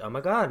she's like, "Oh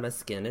my god, my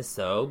skin is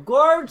so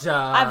gorgeous."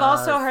 I've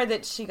also heard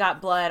that she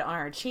got blood on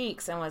her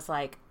cheeks and was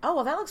like, "Oh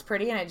well, that looks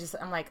pretty," and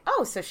I'm like,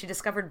 "Oh, so she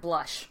discovered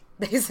blush."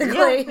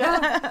 Basically.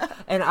 Yeah.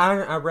 And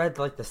I read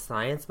the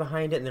science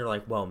behind it, and they're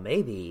like, well,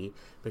 maybe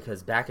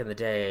because back in the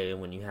day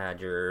when you had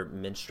your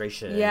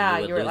menstruation,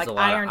 you were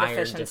iron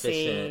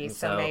deficiency,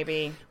 so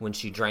maybe when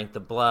she drank the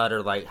blood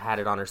or had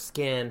it on her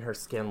skin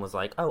was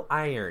like, oh,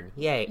 iron,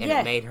 yay, and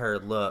it made her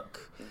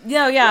look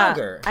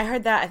younger. I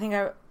heard that. I think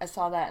I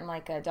saw that in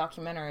a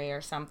documentary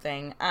or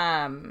something.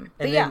 And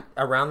then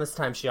around this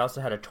time, she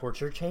also had a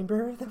torture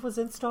chamber that was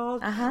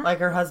installed.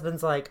 Her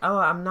husband's like, oh,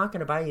 I'm not going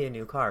to buy you a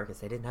new car,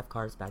 because they didn't have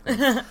cars back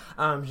then.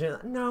 She's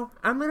like, no,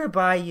 I'm going to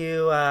buy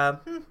you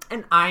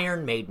an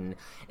Iron Maiden.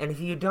 And if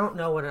you don't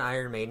know what an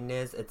Iron Maiden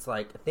is, it's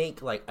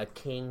think a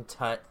King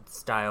Tut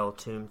style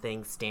tomb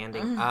thing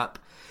standing up,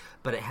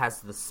 but it has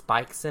the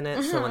spikes in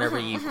it, so whenever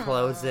you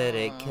close it,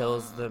 it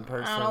kills the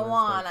person. I don't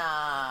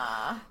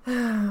wanna.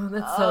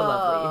 That's so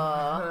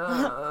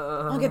lovely.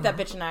 I'll get that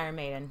bitch an Iron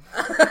Maiden.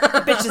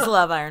 Bitches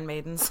love Iron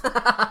Maidens.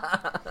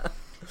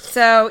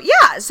 So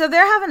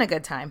they're having a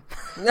good time.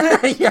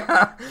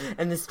 Yeah.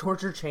 And this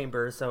torture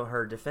chamber, so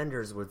her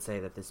defenders would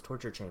say that this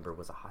torture chamber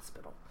was a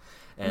hospital.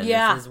 And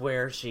this is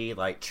where she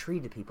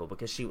treated people,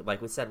 because she,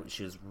 like we said,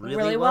 she was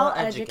really well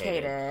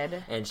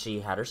educated. And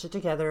she had her shit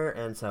together,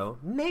 and so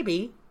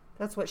maybe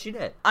that's what she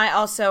did. I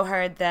also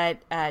heard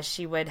that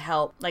she would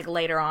help,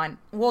 later on.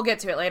 We'll get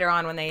to it later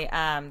on when they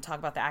talk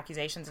about the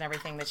accusations and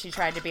everything, that she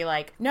tried to be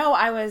no,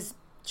 I was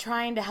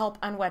trying to help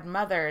unwed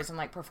mothers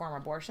and perform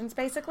abortions,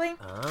 basically.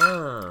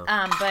 Oh.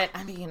 But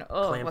I mean,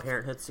 Planned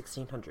Parenthood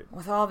 1600.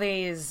 With all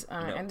these,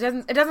 it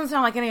doesn't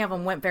sound like any of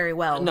them went very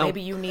well. No.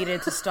 Maybe you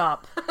needed to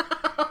stop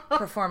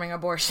performing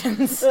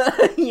abortions.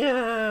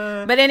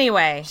 Yeah. But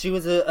anyway, she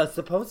was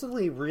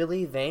supposedly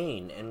really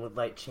vain and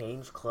would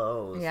change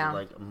clothes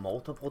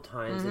multiple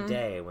times a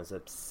day. Was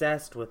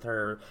obsessed with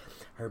her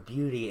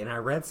beauty, and I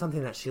read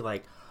something that she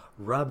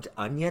rubbed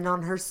onion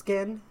on her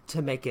skin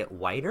to make it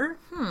whiter.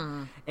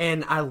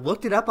 And I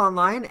looked it up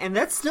online, and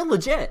that's still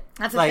legit.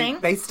 That's a thing?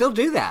 They still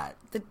do that.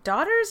 The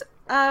daughters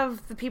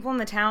of the people in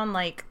the town,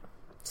 like,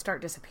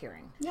 start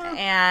disappearing. Yeah.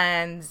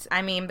 And,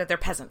 I mean, but they're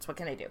peasants. What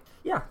can they do?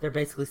 Yeah, they're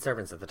basically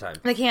servants at the time.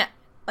 They can't,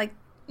 like,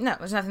 no,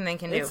 there's nothing they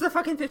can do. It's the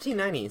fucking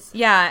 1590s.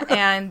 Yeah,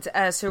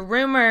 and so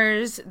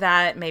rumors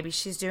that maybe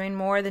she's doing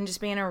more than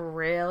just being a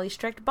really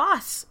strict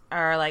boss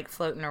are, like,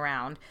 floating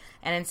around.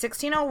 And in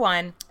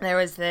 1601, there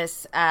was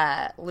this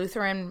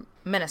Lutheran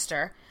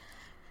minister,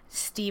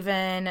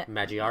 Stephen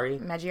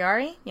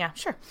Maggiari? Yeah,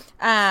 sure.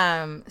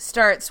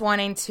 Starts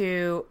wanting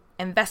to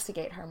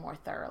investigate her more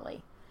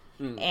thoroughly.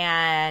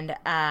 And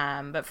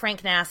but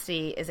Frank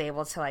Nasty is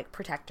able to, like,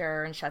 protect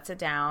her and shuts it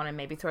down and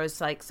maybe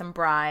throws, like, some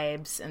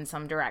bribes in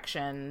some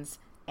directions,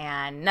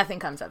 and nothing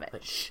comes of it.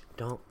 But shh,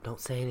 don't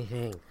say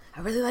anything.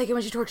 I really like it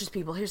when she tortures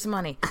people. Here's some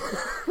money.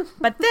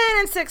 But then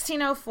in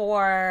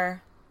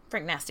 1604,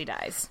 Frank Nasty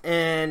dies.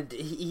 And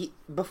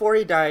before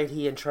he died,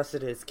 he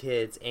entrusted his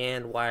kids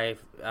and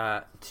wife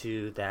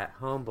to that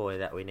homeboy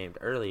that we named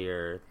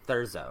earlier,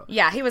 Thurzo.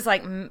 Yeah, he was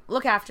like,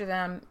 look after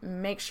them,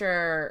 make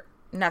sure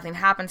nothing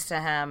happens to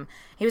him.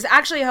 He was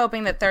actually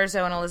hoping that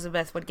Thurzo and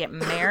Elizabeth would get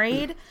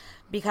married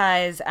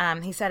because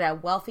he said a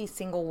wealthy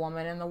single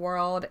woman in the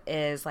world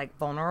is, like,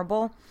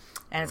 vulnerable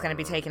and is going to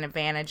be taken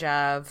advantage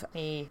of.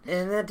 And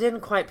that didn't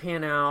quite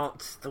pan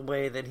out the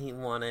way that he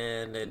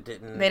wanted. They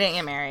didn't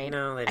get married.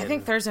 No, they didn't. I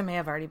think Thurzo may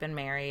have already been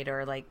married,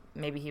 or, like,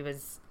 maybe he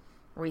was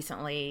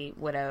recently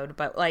widowed,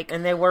 but, like,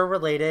 and they were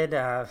related.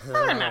 Doesn't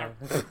matter.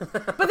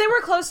 But they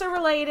were closer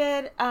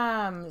related.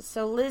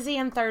 So Lizzie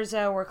and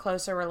Thurzo were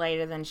closer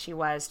related than she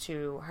was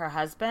to her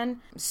husband.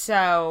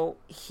 So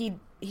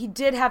he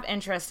did have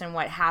interest in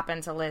what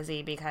happened to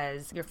Lizzie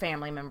because your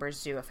family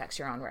members do affect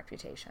your own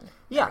reputation.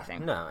 Yeah,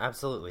 everything. No,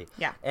 absolutely.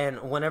 Yeah.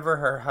 And whenever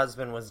her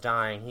husband was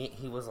dying,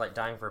 he was, like,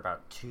 dying for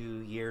about 2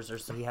 years or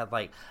so. He had,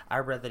 like, I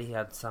read that he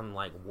had some,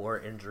 like, war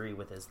injury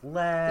with his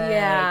leg.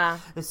 Yeah.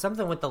 There's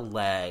something with the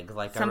leg.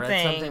 Like, something. I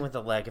read something with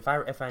the leg. If I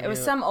knew, it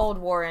was some old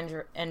war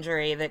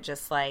injury that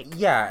just, like,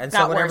 yeah. And got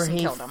so whenever worse and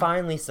he killed him.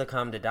 finally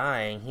succumbed to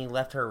dying, he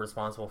left her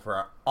responsible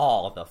for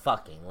all of the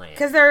fucking land.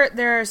 Because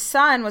their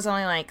son was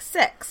only, like,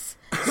 6.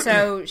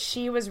 So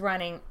she was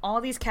running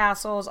all these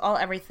castles, all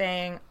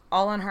everything,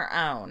 all on her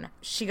own.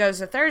 She goes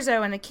to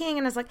Thurzo and the king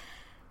and is like,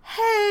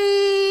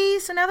 hey,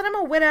 so now that I'm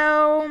a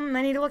widow,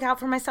 I need to look out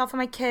for myself and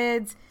my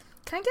kids.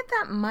 Can I get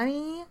that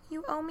money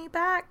you owe me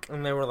back?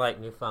 And they were like,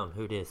 new phone,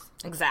 who dis?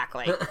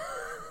 Exactly.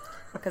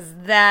 Because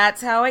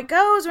that's how it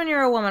goes when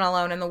you're a woman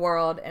alone in the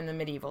world in the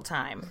medieval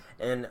time.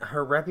 And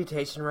her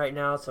reputation right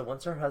now, so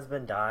once her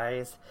husband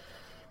dies,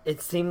 it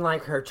seemed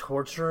like her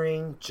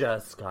torturing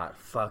just got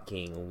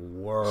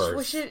fucking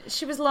worse. Well,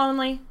 she was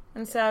lonely.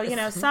 And so, you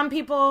know, some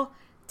people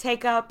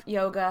take up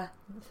yoga.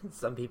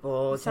 Some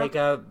people take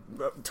up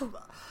torture.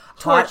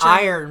 hot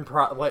iron.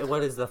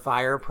 What is the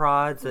fire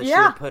prods that she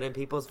would put in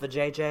people's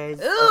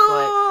vajayjays? Ooh,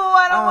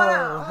 I don't want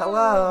to.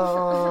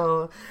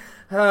 Hello.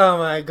 Oh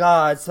my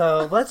god.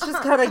 So let's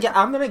just kind of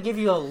I'm going to give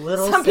you a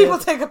little Some people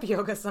take up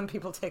yoga, some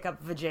people take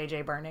up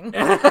vajayjay burning.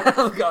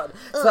 Oh god.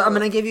 So I'm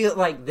going to give you,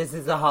 like, this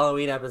is a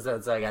Halloween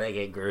episode, so I got to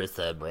get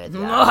gruesome with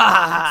you.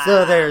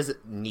 So there's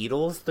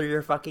needles through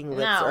your fucking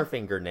lips or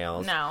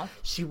fingernails. No.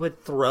 She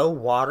would throw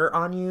water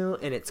on you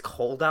and it's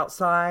cold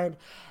outside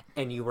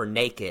and you were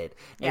naked.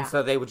 And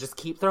so they would just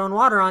keep throwing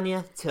water on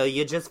you till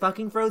you just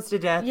fucking froze to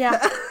death.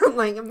 Yeah.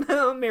 Like,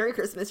 oh, Merry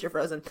Christmas, you're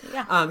frozen.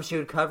 Yeah. She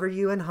would cover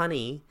you in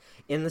honey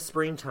in the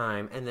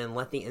springtime and then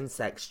let the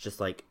insects just,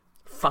 like,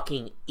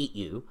 fucking eat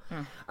you.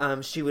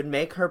 She would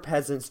make her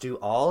peasants do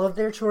all of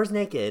their chores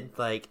naked.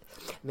 Like,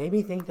 made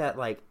me think that,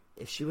 like,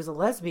 if she was a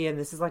lesbian,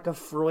 this is like a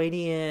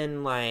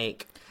Freudian,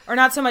 like... Or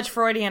not so much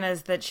Freudian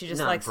as that she just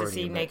Not likes Freudian,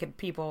 to see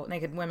but-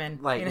 naked women.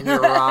 Like, you know?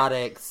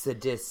 neurotic,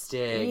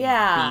 sadistic,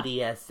 Yeah.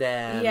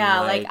 BDSM.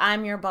 Yeah, like,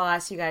 I'm your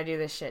boss, you gotta do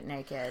this shit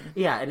naked.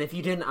 Yeah, and if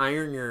you didn't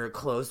iron your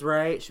clothes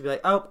right, she'd be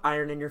like, oh,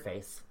 iron in your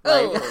face.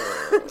 Like,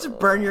 to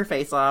burn your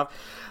face off.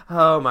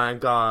 Oh my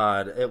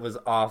god, it was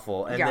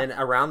awful. And then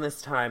around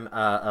this time,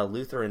 a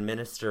Lutheran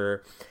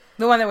minister...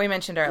 The one that we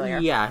mentioned earlier.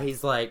 Yeah,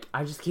 he's like,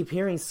 I just keep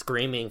hearing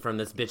screaming from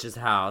this bitch's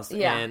house.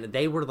 Yeah. And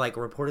they would, like,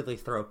 reportedly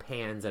throw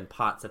pans and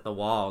pots at the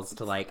walls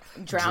to, like,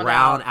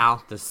 Drown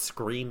out the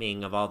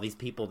screaming of all these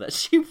people that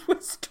she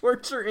was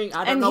torturing.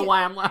 I don't know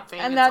why I'm laughing.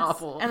 And it's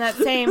awful. And that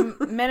same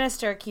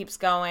minister keeps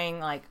going,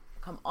 like,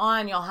 come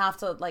on, you'll have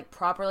to, like,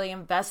 properly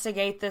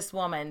investigate this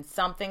woman.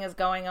 Something is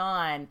going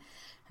on.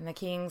 And the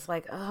king's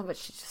like, oh, but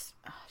she's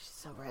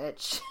so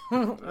rich.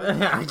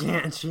 I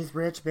can't. She's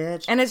rich,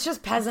 bitch. And it's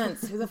just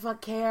peasants. Who the fuck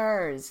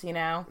cares, you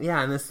know?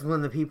 Yeah, and this is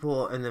when the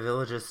people in the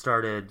villages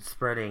started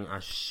spreading a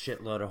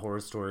shitload of horror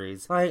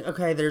stories. Like,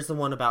 okay, there's the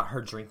one about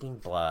her drinking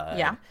blood.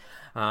 Yeah.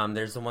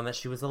 There's the one that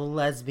she was a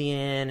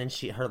lesbian, and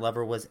her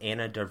lover was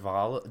Anna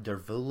Dervula.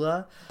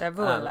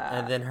 Dervula.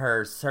 And then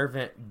her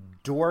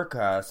servant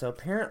Dorca. So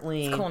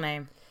apparently... It's a cool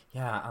name.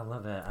 Yeah, I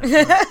love it.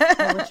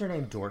 Hey, what's your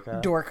name? Dorca?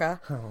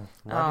 Dorca.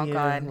 Oh,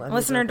 God.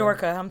 Listener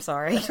Dorca, I'm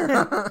sorry.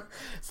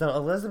 So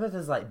Elizabeth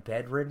is like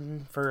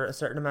bedridden for a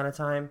certain amount of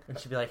time, and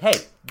she'd be like, "Hey,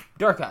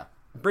 Dorca,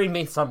 bring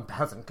me some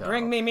peasant girl.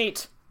 Bring me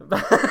meat."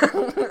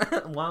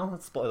 Well,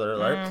 spoiler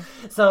alert.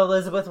 So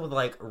Elizabeth would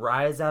like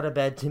rise out of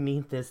bed to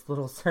meet this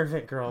little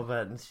servant girl,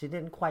 but she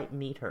didn't quite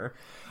meet her.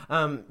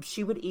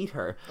 She would eat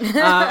her.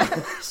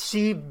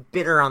 She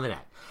bit her on the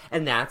neck,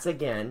 and that's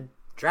again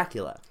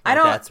Dracula.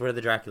 That's where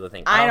the Dracula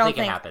thing. I don't think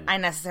it happened. I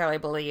necessarily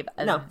believe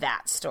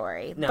that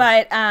story. No.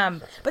 But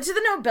to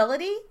the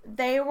nobility,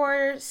 they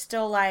were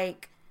still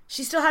like.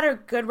 She still had a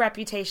good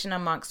reputation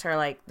amongst her,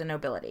 like, the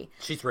nobility.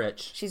 She's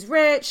rich.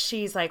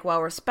 She's, like,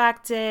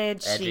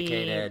 well-respected.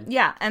 Educated.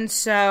 And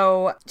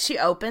so she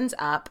opens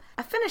up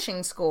a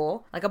finishing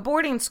school, like a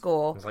boarding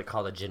school. It's, like,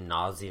 called a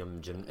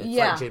gymnasium.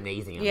 Like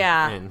gymnasium.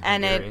 Yeah,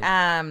 and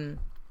it,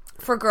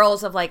 for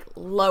girls of, like,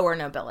 lower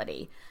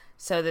nobility.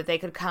 So that they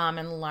could come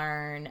and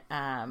learn,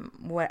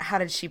 how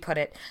did she put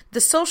it?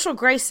 The social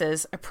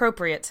graces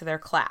appropriate to their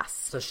class.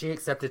 So she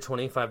accepted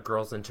 25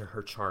 girls into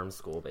her charm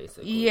school,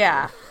 basically.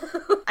 Yeah.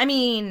 I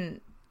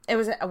mean, it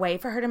was a way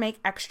for her to make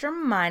extra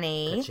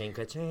money. Ka-ching,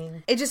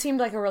 ka-ching. It just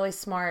seemed like a really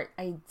smart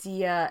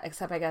idea,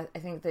 except I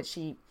think that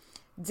she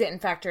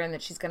didn't factor in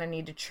that she's going to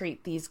need to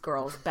treat these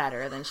girls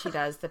better than she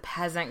does the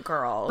peasant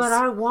girls. But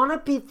I want to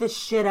beat the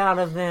shit out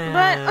of them.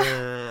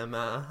 Let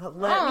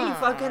me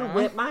fucking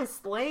whip my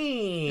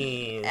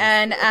slave.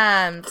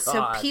 And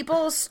so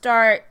people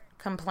start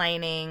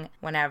complaining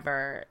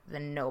whenever the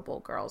noble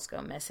girls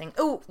go missing.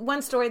 Oh,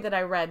 one story that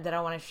I read that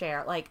I want to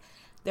share. Like,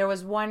 there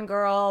was one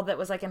girl that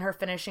was, like, in her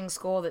finishing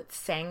school that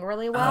sang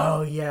really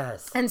well. Oh,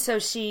 yes. And so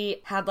she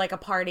had, like, a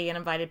party and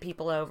invited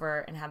people over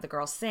and had the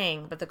girl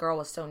sing, but the girl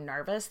was so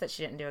nervous that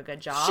she didn't do a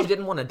good job. She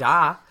didn't want to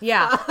die.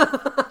 Yeah.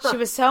 She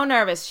was so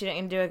nervous she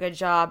didn't do a good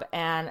job,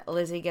 and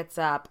Lizzie gets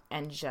up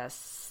and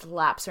just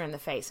slaps her in the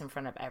face in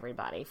front of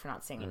everybody for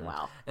not singing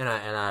well. And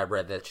I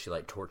read that she,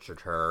 like,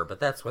 tortured her,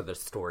 but that's where the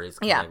stories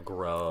kind of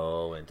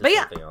grow into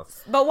something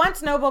else. But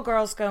once noble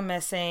girls go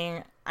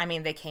missing... I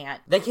mean, they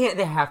can't. They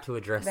have to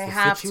address the situation. They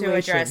have to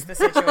address the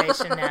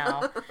situation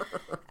now.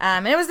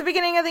 And it was the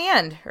beginning of the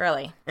end,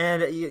 really.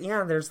 And,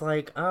 there's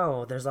like,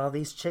 there's all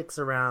these chicks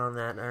around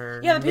that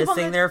are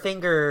missing their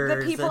fingers.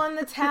 The people in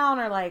the town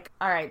are like,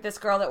 all right, this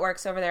girl that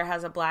works over there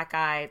has a black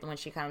eye when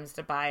she comes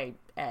to buy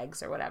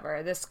eggs or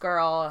whatever. This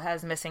girl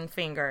has missing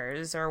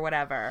fingers or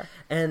whatever.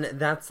 And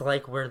that's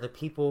like where the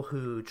people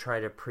who try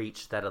to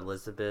preach that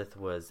Elizabeth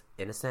was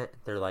innocent,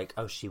 they're like,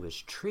 oh, she was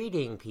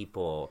treating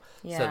people.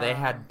 Yeah. So they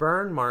had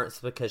burn marks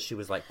because she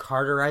was like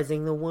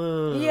cauterizing the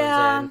wounds.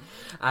 Yeah.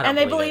 And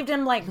they believed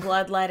in like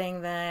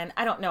bloodletting then.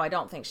 I don't know. I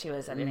don't think she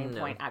was at any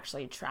point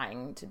actually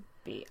trying to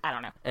be. I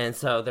don't know. And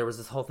so there was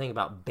this whole thing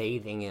about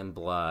bathing in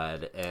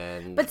blood.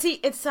 But see,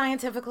 it's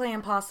scientifically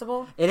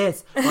impossible. It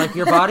is. Like,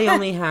 your body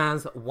only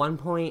has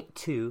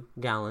 1.2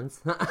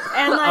 gallons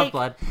of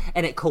blood,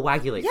 and it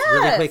coagulates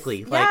really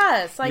quickly.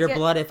 Like, your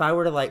blood, if I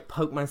were to, like,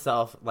 poke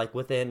myself, like,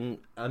 within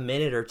a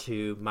minute or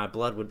two, my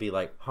blood would be,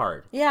 like,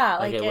 hard. Yeah.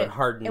 Like, it would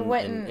harden,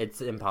 and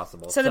it's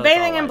impossible. So the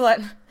bathing in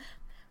blood...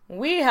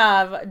 We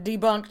have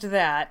debunked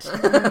that.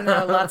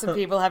 Lots of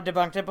people have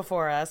debunked it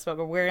before us, but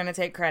we're going to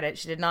take credit.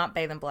 She did not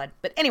bathe in blood.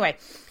 But anyway,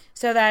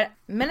 so that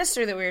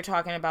minister that we were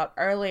talking about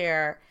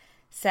earlier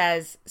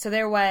says,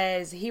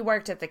 he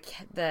worked at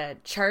the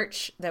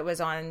church that was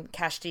on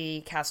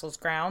Cashty Castle's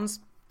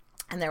grounds,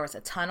 and there was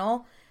a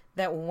tunnel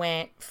that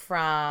went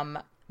from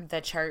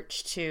the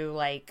church to,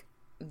 like,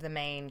 the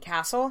main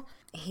castle.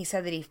 He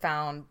said that he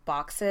found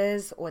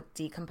boxes with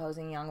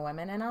decomposing young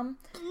women in them.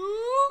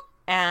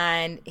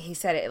 And he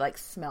said it, like,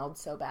 smelled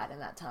so bad in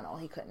that tunnel,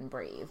 he couldn't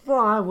breathe.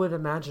 Well, I would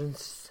imagine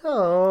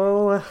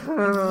so.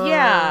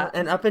 Yeah.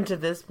 And up until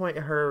this point,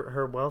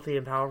 her wealthy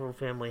and powerful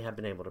family had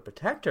been able to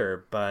protect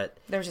her, but...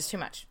 There was just too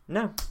much.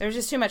 No. There was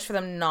just too much for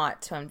them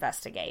not to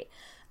investigate.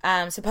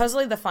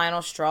 Supposedly, the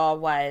final straw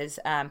was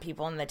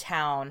people in the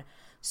town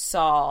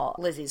saw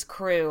Lizzie's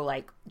crew,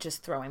 like,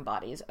 just throwing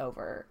bodies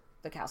over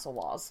the castle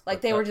walls.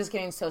 Like, they were just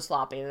getting so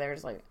sloppy. They were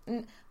just like...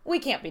 We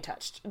can't be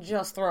touched.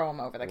 Just throw them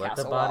over the castle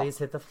wall. Let the bodies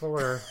hit the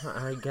floor,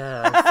 I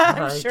guess.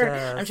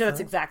 I'm sure that's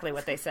exactly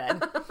what they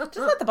said. Just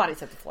let the bodies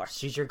hit the floor.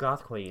 She's your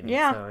goth queen.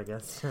 Yeah.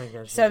 So I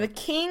guess. So the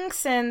king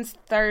sends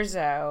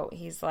Thurzo.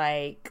 He's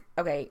like,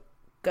 okay,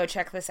 go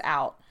check this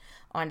out.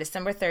 On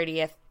December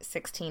 30th,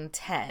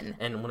 1610.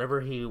 And whenever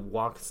he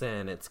walks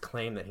in, it's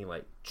claimed that he,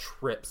 like,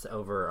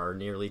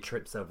 nearly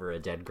trips over a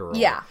dead girl.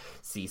 Yeah.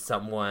 See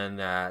someone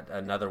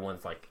another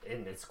one's, like,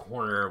 in this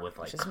corner with,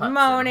 like, just cuts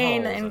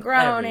moaning and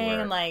groaning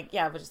everywhere. and, like,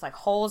 but just, like,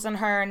 holes in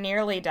her,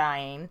 nearly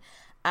dying.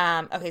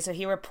 Okay, so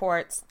he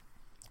reports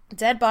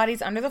dead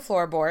bodies under the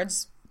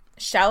floorboards,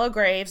 shallow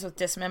graves with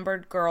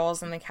dismembered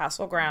girls in the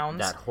castle grounds.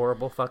 That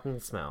horrible fucking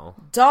smell.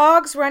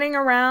 Dogs running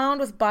around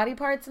with body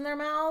parts in their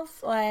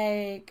mouth.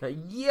 Like...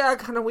 yeah,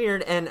 kind of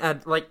weird. And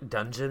like,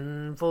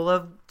 dungeon full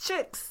of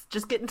chicks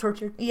just getting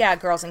tortured. Yeah,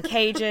 girls in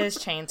cages,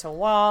 chained to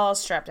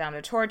walls, strapped down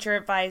to torture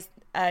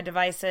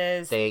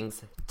devices.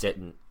 Things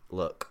didn't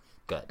look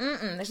good.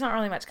 There's not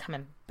really much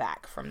coming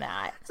back from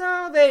that.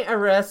 So they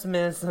arrest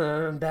Miss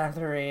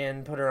Bathory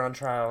and put her on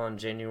trial on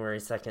January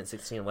 2nd,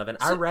 1611.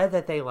 I read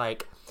that they,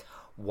 like,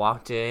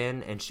 walked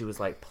in and she was,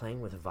 like, playing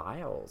with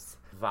vials.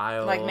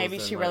 Like, maybe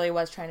she really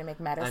was trying to make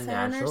medicine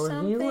or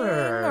something.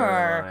 Healer.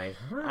 Or Like,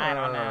 I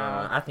don't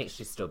know. I think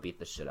she still beat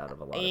the shit out of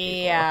a lot of people.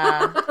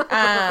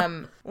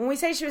 Yeah. When we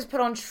say she was put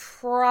on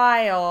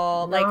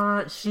trial,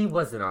 like, she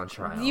wasn't on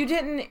trial. You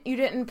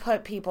didn't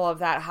put people of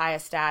that high a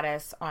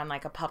status on,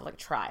 like, a public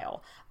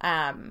trial.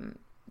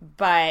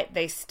 But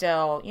they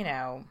still, you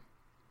know,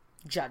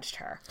 judged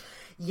her.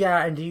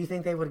 Yeah, and do you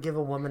think they would give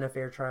a woman a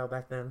fair trial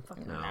back then?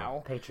 Fuck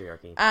No.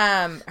 Patriarchy.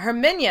 Her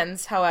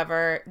minions,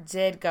 however,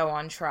 did go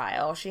on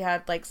trial. She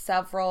had, like,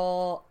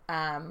 several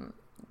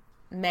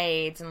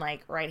maids and,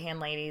 like, right-hand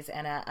ladies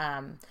and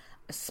a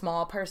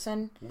small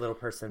person. Little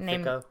person.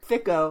 Named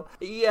Fico.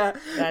 Yeah.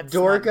 That's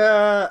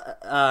Dorga.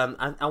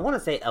 I want to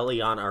say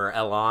Eliana or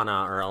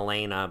Elana or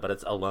Elena, but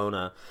it's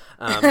Alona.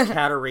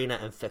 Katerina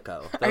and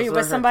Fico. Are you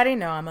with somebody?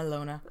 No, I'm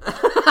Alona.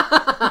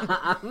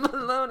 I'm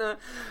Alona.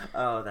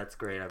 Oh, that's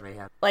great. I may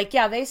have. Like,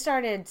 yeah, they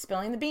started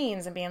spilling the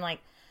beans and being like,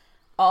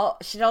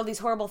 she did all these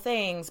horrible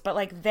things, but,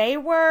 like, they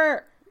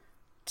were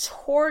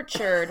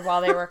tortured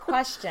while they were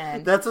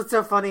questioned. That's what's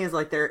so funny is,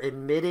 like, they're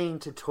admitting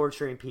to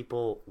torturing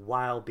people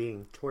while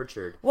being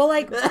tortured. Well,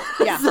 like,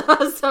 yeah.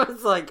 so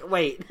it's like,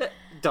 wait,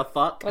 the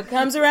fuck? What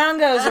comes around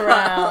goes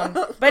around.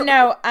 But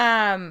no,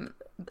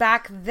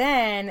 back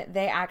then,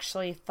 they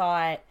actually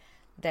thought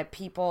that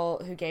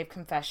people who gave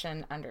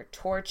confession under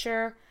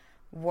torture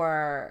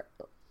were,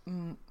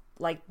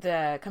 like,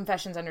 the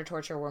confessions under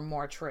torture were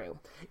more true.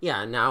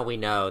 Yeah, now we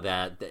know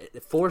that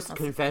forced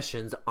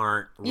confessions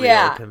aren't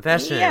real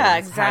confessions. Yeah,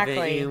 exactly.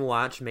 Haven't you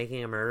watched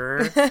Making a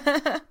Murderer?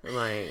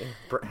 Like,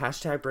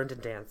 hashtag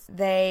Brendan Dance.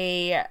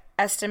 They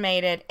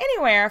estimated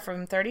anywhere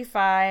from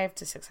 35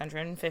 to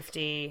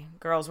 650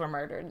 girls were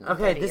murdered in a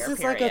 30-year this is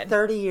period. like a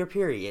 30-year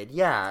period.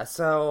 Yeah,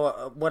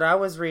 so what I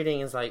was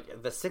reading is,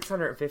 like, the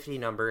 650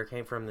 number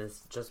came from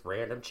this just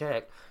random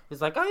chick who's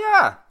like, oh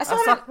yeah, I saw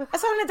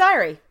it in a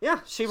diary.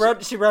 Yeah, she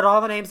wrote all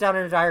the names down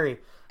in a diary.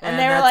 And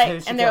they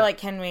were like,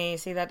 can we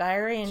see that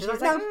diary? And she was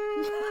like,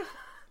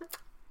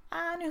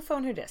 new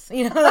phone, who dis?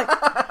 You know, like,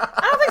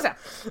 I don't think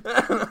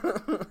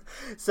so.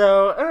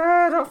 So,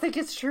 I don't think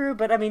it's true,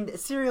 but I mean,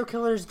 serial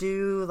killers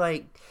do,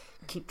 like,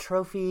 keep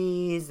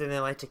trophies, and they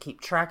like to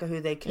keep track of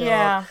who they kill.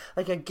 Yeah.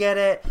 Like, I get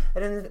it.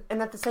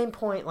 And at the same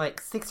point,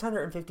 like,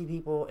 650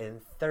 people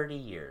in 30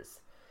 years.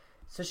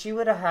 So she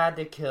would have had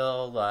to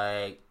kill,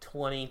 like,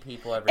 20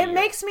 people every year. It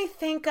makes me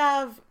think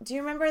of, do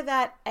you remember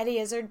that Eddie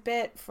Izzard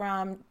bit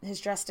from his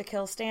Dress to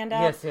Kill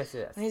stand-up? Yes.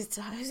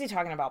 Who's he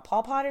talking about?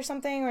 Pol Pot or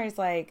something? Where he's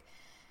like,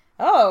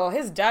 oh,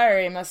 his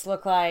diary must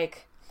look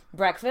like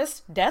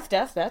breakfast, death,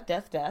 death, death,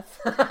 death, death.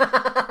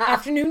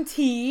 Afternoon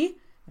tea,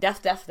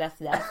 death, death, death,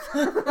 death.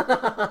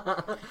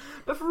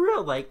 But for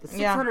real, like,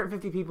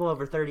 650 people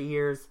over 30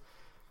 years...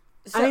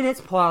 So, I mean, it's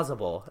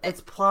plausible.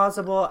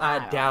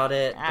 I doubt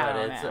it,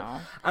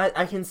 but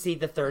I can see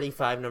the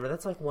 35 number.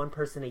 That's like one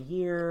person a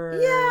year.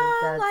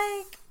 Yeah,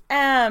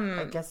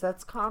 I guess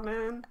that's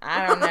common.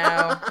 I don't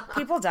know.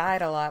 People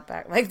died a lot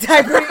back,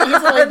 died pretty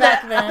easily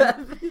back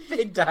then.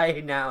 They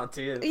die now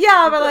too.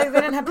 Yeah, but like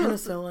they didn't have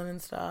penicillin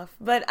and stuff.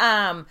 But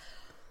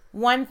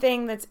one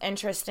thing that's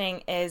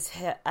interesting is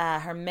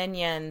her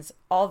minions.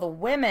 All the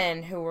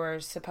women who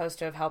were supposed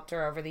to have helped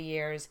her over the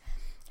years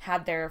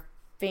had their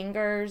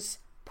fingers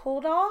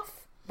pulled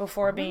off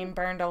before being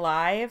burned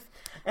alive.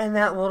 And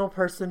that little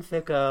person,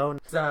 Fico,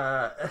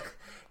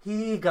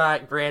 he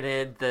got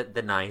granted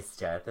the nice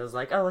death. It was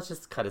like, oh, let's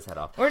just cut his head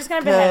off. We're just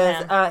gonna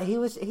behead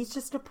him. He's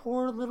just a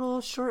poor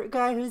little short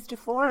guy who's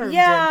deformed.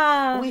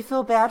 Yeah. And we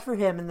feel bad for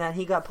him and that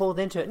he got pulled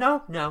into it.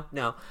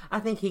 No. I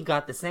think he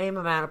got the same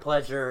amount of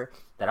pleasure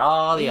that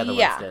all the other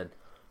ones did.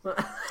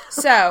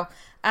 So,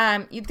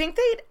 you'd think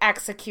they'd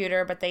execute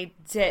her, but they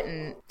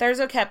didn't.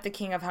 Thurzo kept the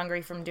King of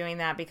Hungary from doing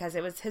that because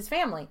it was his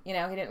family. You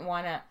know, he didn't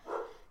want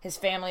his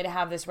family to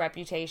have this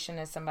reputation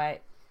as somebody.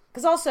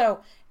 Because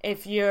also,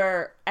 if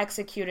you're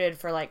executed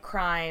for, like,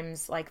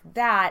 crimes like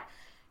that,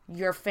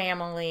 your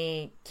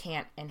family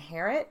can't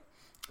inherit.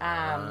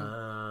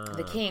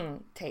 The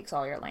king takes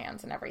all your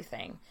lands and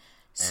everything.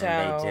 So,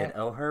 and they did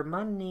owe her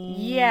money.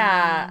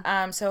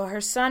 Yeah. So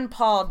her son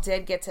Paul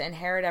did get to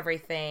inherit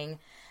everything.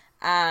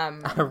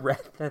 I read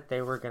that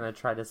they were going to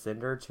try to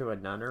send her to a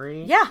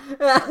nunnery. Yeah.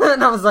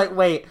 And I was like,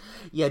 wait,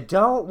 you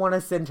don't want to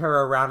send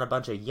her around a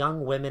bunch of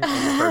young women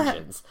and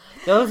virgins.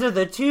 Those are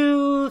the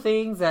two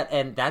things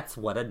and that's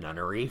what a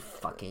nunnery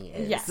fucking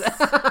is. Yes.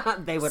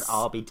 They would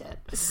all be dead.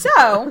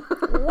 So,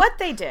 what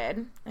they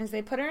did is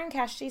they put her in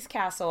Kashti's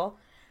castle,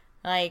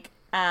 like,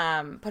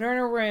 put her in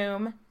a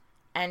room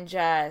and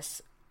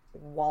just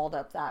walled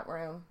up that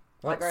room.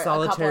 Like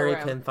solitary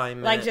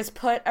confinement. Like, just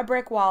put a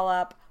brick wall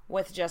up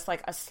with just,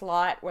 like, a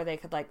slot where they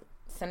could, like,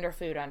 send her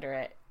food under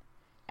it.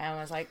 And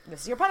was like,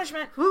 this is your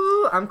punishment.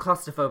 Ooh, I'm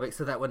claustrophobic,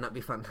 so that would not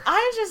be fun.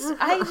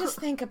 I just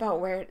think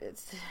about where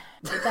it's...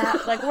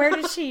 like, where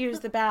does she use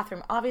the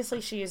bathroom?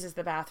 Obviously, she uses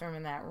the bathroom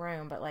in that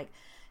room, but, like,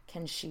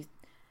 can she...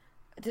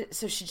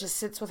 So she just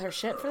sits with her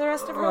shit for the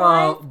rest of her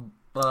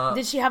life?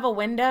 Did she have a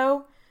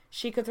window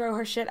she could throw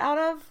her shit out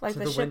of? Like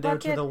the shit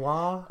bucket? To the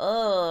wall?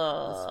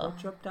 Ugh.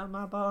 Sweat drip down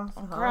my balls.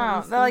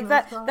 Gross. Like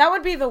that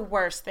would be the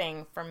worst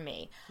thing for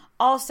me.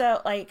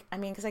 Also, like, I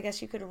mean, because I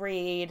guess you could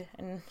read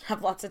and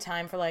have lots of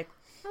time for, like,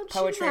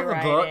 poetry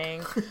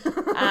writing.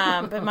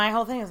 But my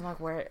whole thing is, like,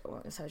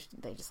 so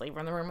they just leave her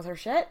in the room with her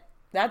shit?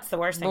 That's the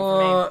worst thing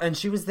for me. And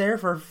she was there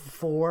for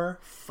 4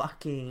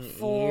 fucking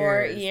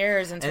 4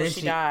 years until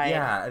she died.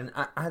 Yeah, and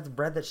I had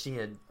read that she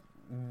had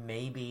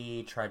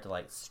maybe tried to,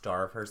 like,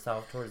 starve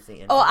herself towards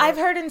the end. Oh, I've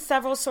heard in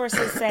several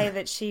sources say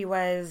that she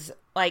was,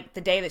 like,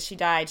 the day that she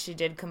died, she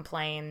did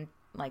complain,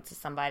 like, to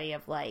somebody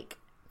of, like,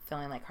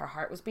 feeling like her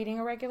heart was beating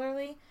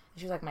irregularly. And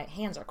she was like, my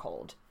hands are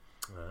cold.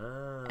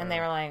 And they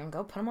were like,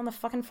 go put them on the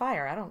fucking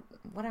fire.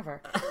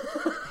 Whatever.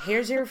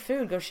 Here's your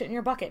food. Go shit in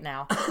your bucket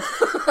now.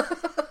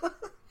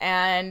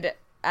 And,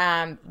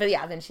 but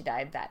yeah, then she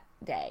died that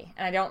day.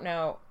 And I don't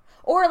know,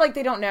 or like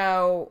they don't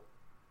know,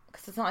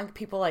 because it's not like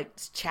people like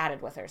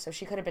chatted with her. So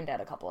she could have been dead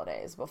a couple of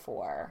days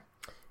before.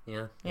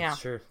 Yeah, that's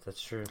true.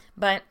 That's true.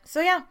 But, so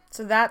yeah,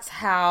 so that's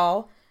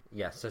how.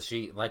 Yeah, so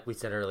she, like we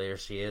said earlier,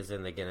 she is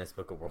in the Guinness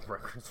Book of World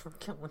Records for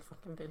killing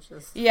fucking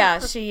bitches. Yeah,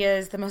 she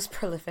is the most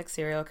prolific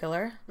serial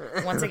killer.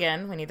 Once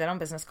again, we need that on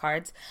business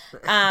cards.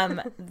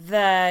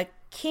 The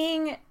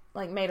king,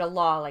 like, made a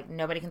law, like,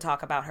 nobody can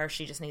talk about her.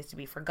 She just needs to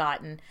be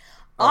forgotten.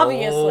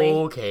 Obviously.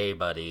 Okay,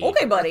 buddy.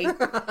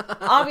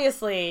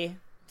 Obviously,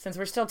 since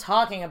we're still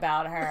talking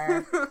about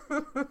her,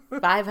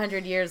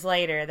 500 years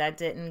later, that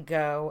didn't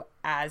go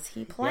as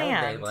he planned.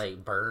 Yeah, they,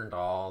 like, burned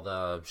all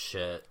the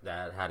shit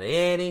that had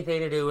anything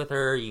to do with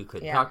her. You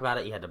couldn't talk about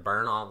it. You had to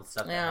burn all the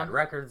stuff that had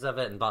records of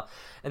it.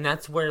 And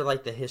that's where,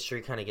 like, the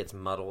history kind of gets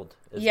muddled.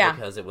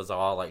 Because it was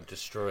all, like,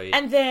 destroyed.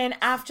 And then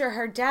after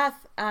her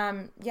death,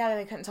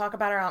 they couldn't talk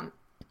about her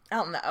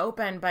out in the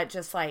open, but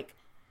just, like,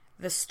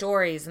 the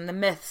stories and the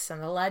myths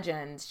and the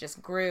legends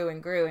just grew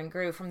and grew and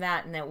grew from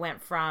that. And it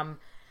went from...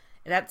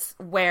 That's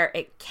where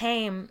it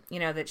came, you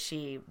know, that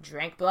she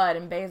drank blood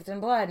and bathed in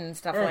blood and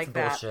stuff like that.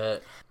 That's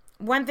bullshit.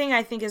 One thing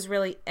I think is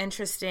really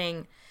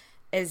interesting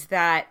is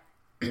that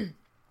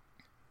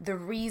the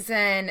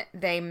reason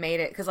they made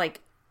it, because,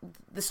 like,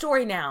 the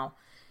story now,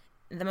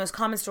 the most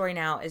common story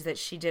now is that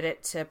she did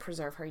it to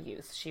preserve her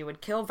youth. She would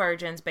kill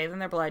virgins, bathe in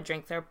their blood,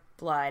 drink their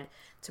blood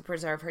to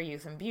preserve her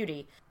youth and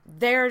beauty.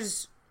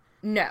 There's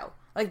no,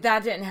 like,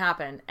 that didn't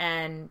happen.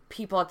 And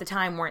people at the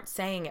time weren't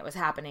saying it was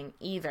happening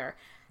either.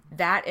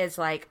 That is,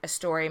 like, a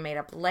story made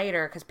up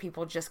later because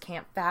people just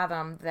can't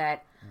fathom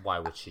that. Why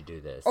would she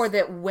do this? Or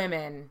that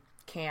women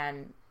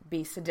can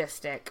be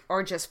sadistic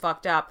or just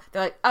fucked up.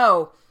 They're like,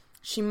 oh,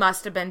 she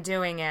must have been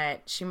doing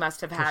it. She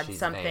must have had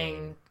something.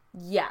 Vain.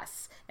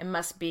 Yes. It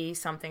must be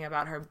something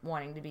about her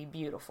wanting to be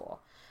beautiful.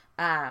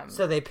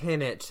 So they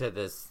pin it to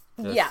this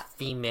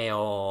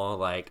female,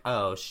 like,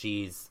 oh,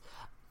 she's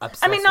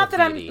obsessed with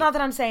beauty. Not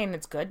that I'm saying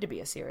it's good to be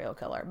a serial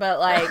killer, but,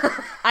 like,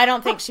 I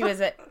don't think she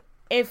was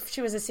if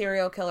she was a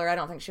serial killer, I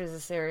don't think she was a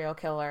serial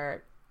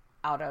killer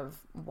out of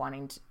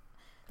wanting to...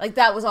 Like,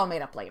 that was all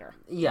made up later.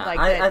 Yeah, like,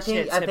 I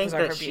think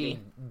that she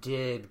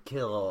did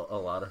kill a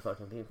lot of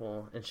fucking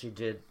people, and she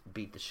did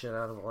beat the shit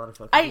out of a lot of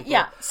fucking people.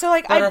 Yeah, so,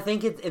 like... But I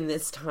think in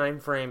this time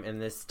frame, in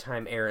this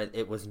time era,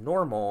 it was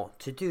normal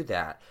to do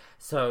that.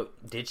 So,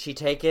 did she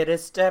take it a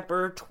step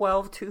or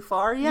 12 too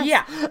far? Yes.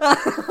 Yeah.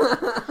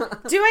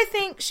 Do I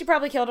think she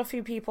probably killed a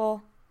few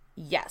people?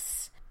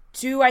 Yes.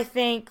 Do I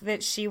think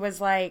that she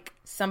was, like,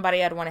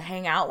 somebody I'd want to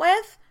hang out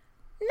with?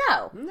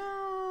 No.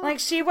 Like,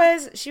 she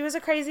was a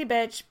crazy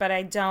bitch, but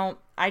I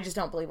just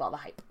don't believe all the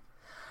hype.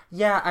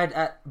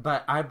 Yeah,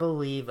 but I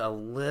believe a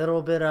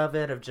little bit of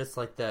it, of just,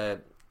 like,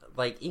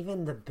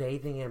 even the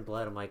bathing in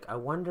blood. I'm like, I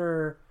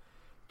wonder,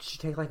 did she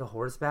take, like, a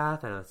horse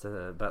bath? I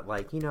know but,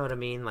 like, you know what I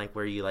mean? Like,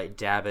 where you, like,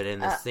 dab it in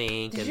the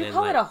sink. Did you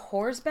call it a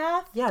horse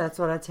bath? Yeah, that's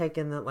what I take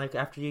in like,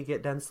 after you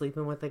get done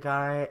sleeping with the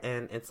guy,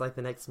 and it's, like,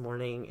 the next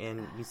morning,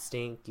 and you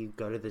stink, you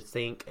go to the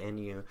sink, and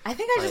you... I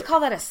think I just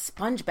call that a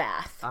sponge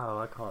bath. Oh,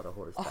 I call it a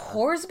horse bath. A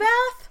horse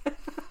bath?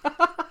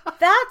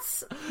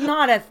 That's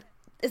not a...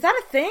 Is that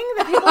a thing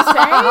that people say?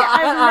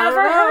 I've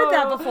never heard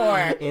that before.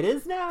 It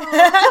is now.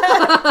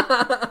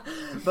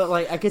 But,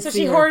 like, I could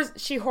see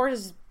she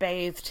horse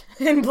bathed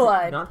in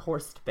blood. Not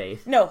horse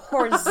bathed. No,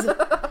 horse.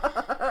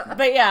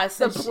 But yeah,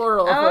 so the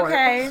plural.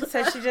 Okay,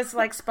 so she just,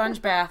 like,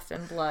 sponge bathed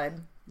in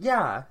blood.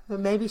 Yeah, but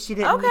maybe she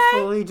didn't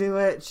fully do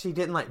it. She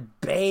didn't, like,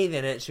 bathe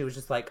in it. She was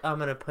just like, I'm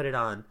gonna put it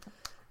on.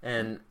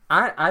 And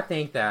I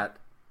think that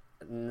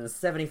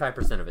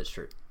 75% of it's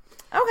true.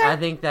 Okay. I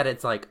think that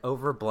it's, like,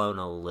 overblown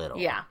a little.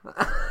 Yeah.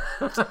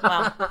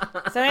 Well,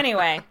 so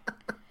anyway.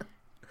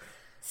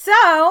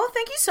 So,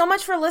 thank you so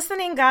much for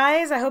listening,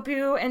 guys. I hope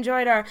you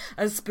enjoyed our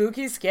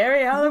spooky,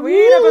 scary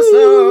Halloween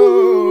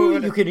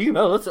episode. You can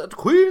email us at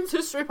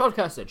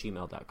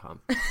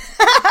queenshistorypodcast@gmail.com.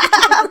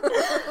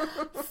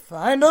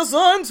 Find us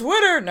on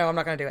Twitter. No, I'm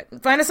not going to do it.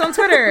 Find us on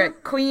Twitter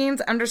at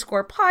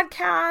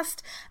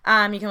Queens_podcast.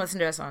 You can listen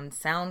to us on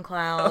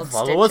SoundCloud,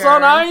 Follow us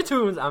on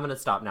iTunes. I'm going to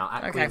stop now.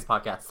 At Queens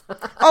Podcast.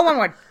 Oh, one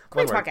word.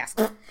 Queens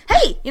Podcast.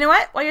 Hey, you know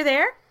what? While you're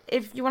there,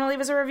 if you want to leave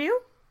us a review,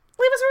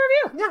 leave us a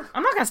review. Yeah.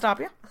 I'm not going to stop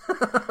you.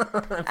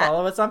 And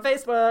follow us on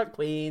Facebook,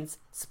 Queens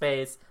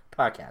Space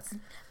Podcast.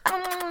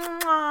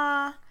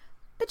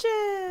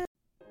 Bitches.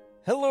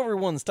 Hello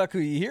everyone,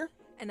 Takuya here.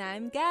 And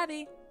I'm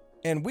Gabby.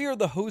 And we are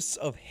the hosts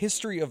of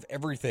History of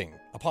Everything,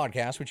 a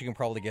podcast which you can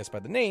probably guess by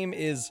the name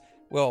is,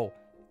 well,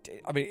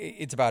 I mean,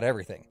 it's about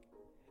everything.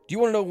 Do you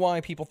want to know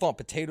why people thought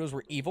potatoes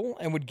were evil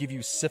and would give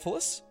you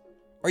syphilis?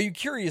 Are you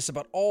curious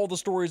about all the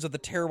stories of the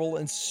terrible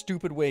and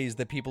stupid ways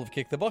that people have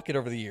kicked the bucket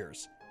over the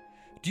years?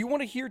 Do you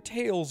want to hear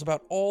tales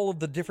about all of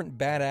the different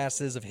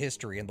badasses of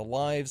history and the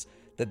lives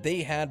that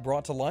they had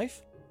brought to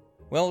life?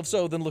 Well, if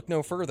so, then look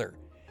no further.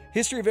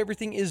 History of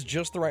Everything is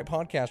just the right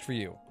podcast for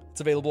you.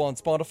 It's available on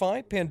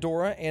Spotify,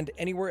 Pandora, and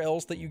anywhere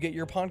else that you get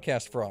your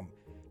podcast from.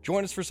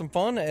 Join us for some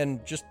fun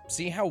and just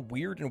see how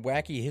weird and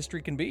wacky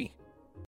history can be.